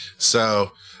 Right.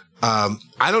 So, I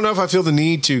don't know if I feel the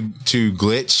need to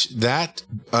glitch that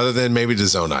other than maybe the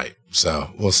Zonite.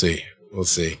 So we'll see.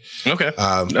 Okay.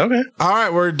 Okay. All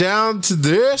right. We're down to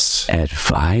this.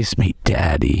 Advise me,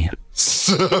 Daddy.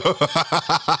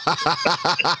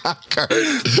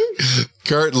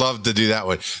 Kurt loved to do that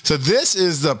one. So this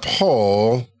is the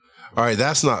poll. All right.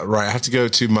 That's not right. I have to go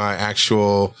to my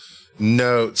actual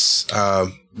notes,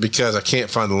 because I can't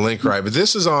find the link right, but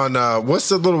this is on, what's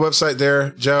the little website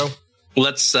there, Joe?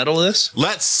 Let's settle this,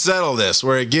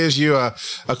 where it gives you a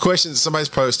question that somebody's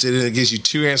posted and it gives you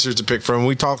two answers to pick from.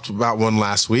 We talked about one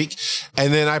last week,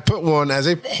 and then I put one as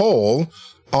a poll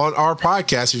on our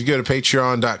podcast. If you go to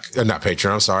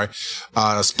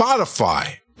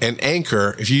Spotify and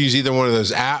Anchor, if you use either one of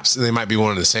those apps, and they might be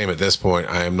one and the same at this point,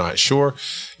 I am not sure,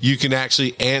 you can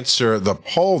actually answer the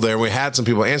poll there. We had some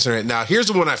people answering it. Now, here's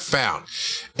the one I found.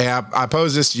 And I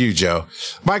posed this to you, Joe.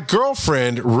 My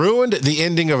girlfriend ruined the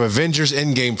ending of Avengers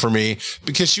Endgame for me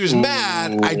because she was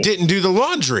mad I didn't do the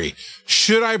laundry.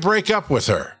 Should I break up with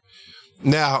her?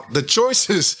 Now, the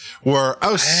choices were,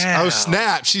 oh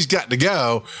snap, she's got to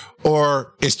go,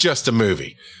 or it's just a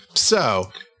movie.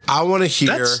 So I want to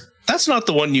hear... That's not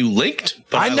the one you linked,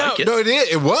 but I know. Like it. No,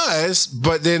 it was,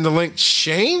 but then the link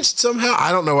changed somehow.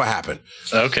 I don't know what happened.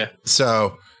 Okay.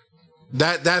 So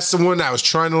that's the one that I was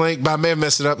trying to link, but I may have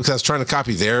messed it up because I was trying to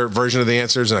copy their version of the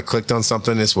answers and I clicked on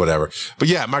something. It's whatever. But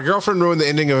yeah, my girlfriend ruined the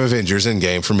ending of Avengers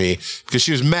Endgame for me because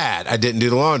she was mad I didn't do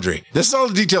the laundry. This is all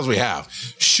the details we have.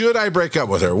 Should I break up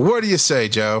with her? What do you say,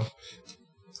 Joe?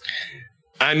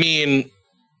 I mean,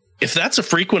 if that's a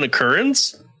frequent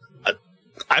occurrence,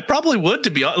 I probably would, to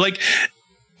be honest. Like,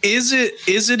 is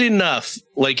it enough?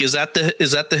 Like, is that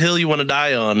the hill you want to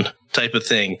die on type of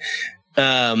thing?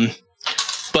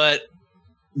 But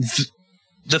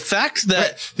the fact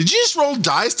that did you just roll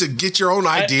dice to get your own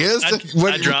ideas?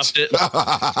 I dropped it.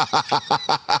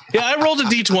 Yeah, I rolled a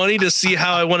D20 to see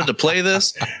how I wanted to play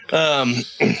this.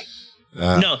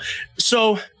 No,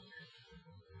 so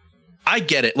I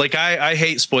get it. Like I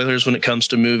hate spoilers when it comes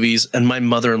to movies, and my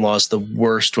mother-in-law is the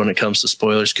worst when it comes to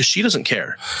spoilers because she doesn't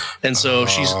care. And so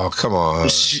come on.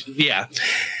 Yeah.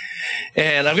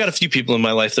 And I've got a few people in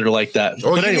my life that are like that.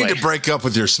 Oh, but you anyway. need to break up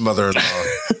with your mother-in-law.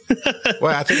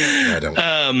 Well, I think I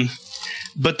don't.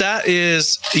 But that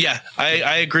is, yeah,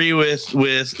 I agree with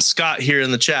Scott here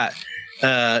in the chat.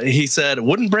 He said,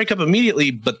 wouldn't break up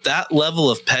immediately, but that level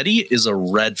of petty is a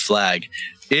red flag.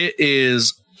 It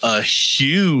is a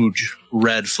huge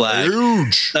red flag.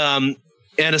 Huge. And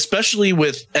especially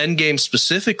with Endgame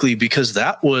specifically, because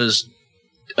that was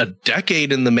over a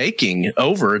decade in the making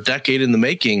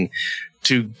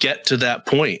to get to that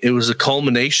point. It was a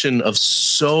culmination of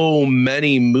so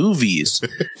many movies.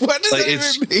 What does that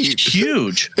even mean?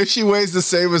 Huge. If she weighs the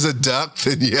same as a duck,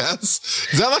 then yes.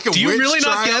 Is that like a witch trial? Do you really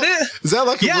not get it? Is that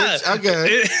like a witch?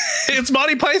 Okay. It's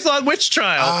Monty Python witch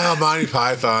trial. Oh, Monty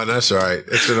Python. That's right.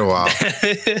 It's been a while.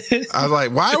 I'm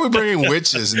like, why are we bringing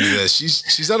witches into this?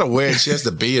 She's not a witch. She has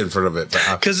to be in front of it.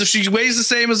 Because if she weighs the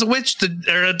same as a witch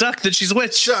or a duck, then she's a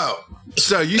witch.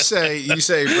 So you say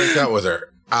break up with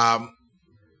her.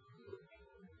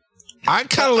 I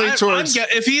kind of lean towards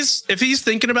if he's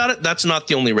thinking about it, that's not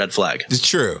the only red flag. It's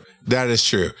true. That is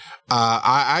true.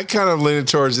 I kind of lean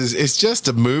towards it's just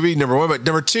a movie, number one. But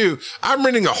number two, I'm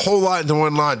reading a whole lot into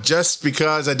one line just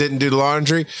because I didn't do the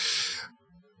laundry.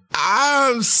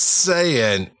 I'm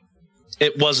saying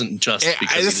it wasn't just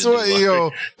because this what,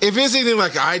 if it's anything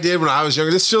like I did when I was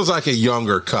younger, this feels like a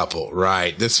younger couple,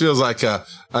 right? This feels like a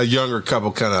younger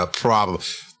couple kind of problem.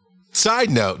 Side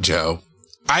note, Joe,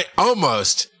 I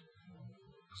almost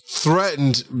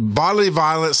threatened bodily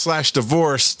violence /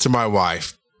 divorce to my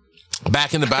wife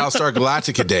back in the Battlestar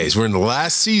Galactica days. We're in the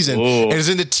last season. Whoa. And it's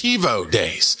in the TiVo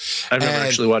days. I've never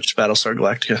actually watched Battlestar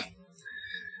Galactica.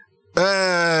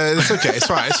 It's okay. It's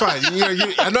fine. It's fine.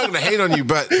 I'm not going to hate on you,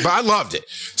 but I loved it.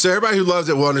 So everybody who loves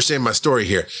it will understand my story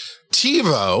here.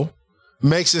 TiVo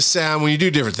makes a sound when you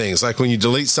do different things. Like when you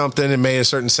delete something, it made a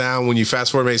certain sound. When you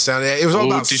fast forward, it made a sound. It was all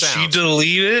about sound. Did she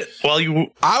delete it while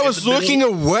you... I was looking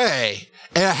away.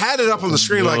 And I had it up on the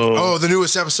screen the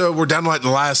newest episode. We're down to like the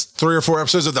last 3 or 4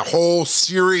 episodes of the whole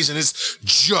series, and it's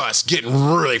just getting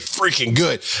really freaking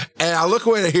good. And I look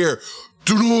away to hear,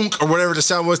 or whatever the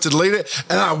sound was to delete it.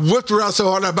 And I whipped around so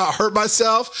hard I about hurt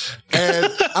myself.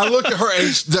 And I looked at her,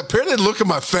 and apparently the look at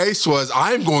my face was,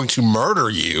 I'm going to murder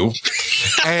you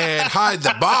and hide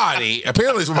the body.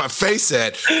 Apparently is what my face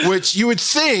said, which you would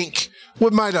think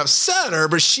what might upset her,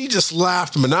 but she just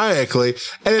laughed maniacally.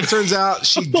 And it turns out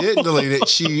she didn't delete it.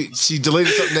 She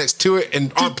deleted something next to it,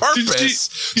 and on purpose.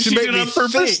 She made me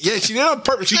think. Yeah, she did it on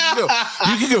purpose. You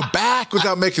can go back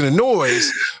without making a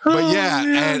noise. But yeah,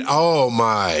 and oh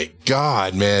my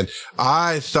God, man.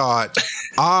 I thought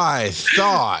I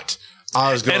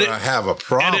was going to have a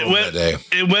problem that day.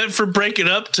 It went from breaking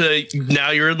up to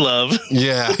now you're in love.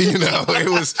 Yeah, it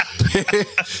was.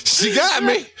 She got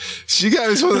me. She got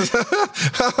me.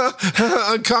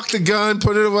 Uncocked the gun,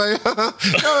 put it away. I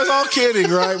was all kidding,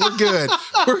 right? We're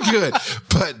good.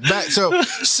 But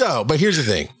but here's the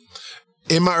thing.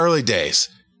 In my early days,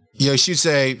 she'd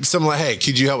say something like, "Hey,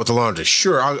 could you help with the laundry?"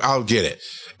 Sure, I'll get it.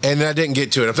 And I didn't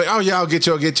get to it. I'm like, oh yeah, I'll get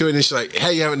to it. And she's like,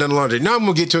 hey, you haven't done the laundry. No, I'm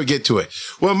going to get to it.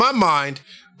 Well, in my mind,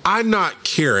 I'm not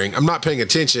caring. I'm not paying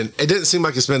attention. It didn't seem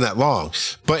like it's been that long.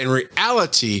 But in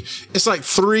reality, it's like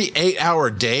 3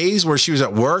 8-hour days where she was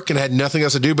at work and had nothing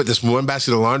else to do but this one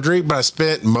basket of laundry. But I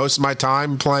spent most of my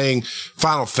time playing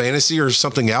Final Fantasy or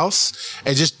something else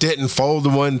and just didn't fold the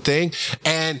one thing.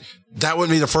 And that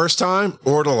wouldn't be the first time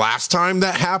or the last time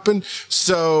that happened.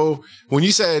 So when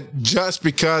you said just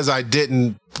because I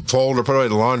didn't fold or put away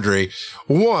the laundry,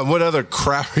 one, what other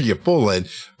crap are you pulling?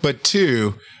 But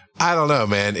two, I don't know,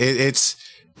 man. It's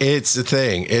a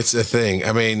thing. It's a thing.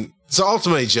 I mean, so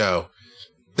ultimately, Joe,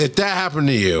 if that happened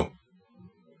to you,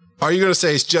 are you going to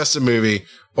say it's just a movie,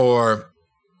 or,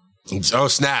 oh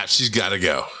snap, she's got to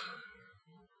go?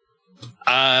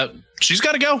 She's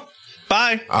got to go.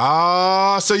 Bye.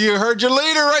 Oh, so you heard your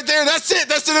leader right there. That's it.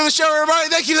 That's the end of the show, everybody.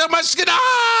 Thank you so much. Good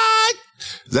night.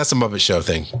 That's a Muppet Show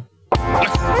thing. Good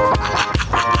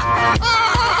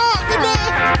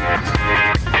night.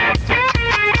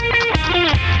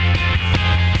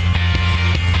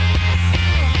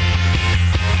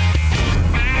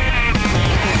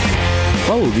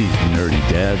 Follow these nerdy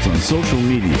dads on social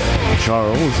media.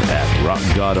 Charles at Rock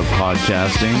God of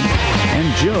Podcasting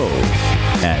and Joe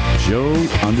at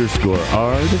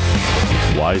Joe_Ard,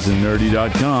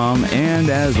 wiseandnerdy.com, and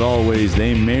as always,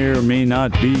 they may or may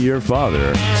not be your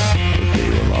father, but they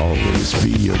will always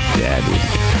be your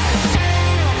daddy.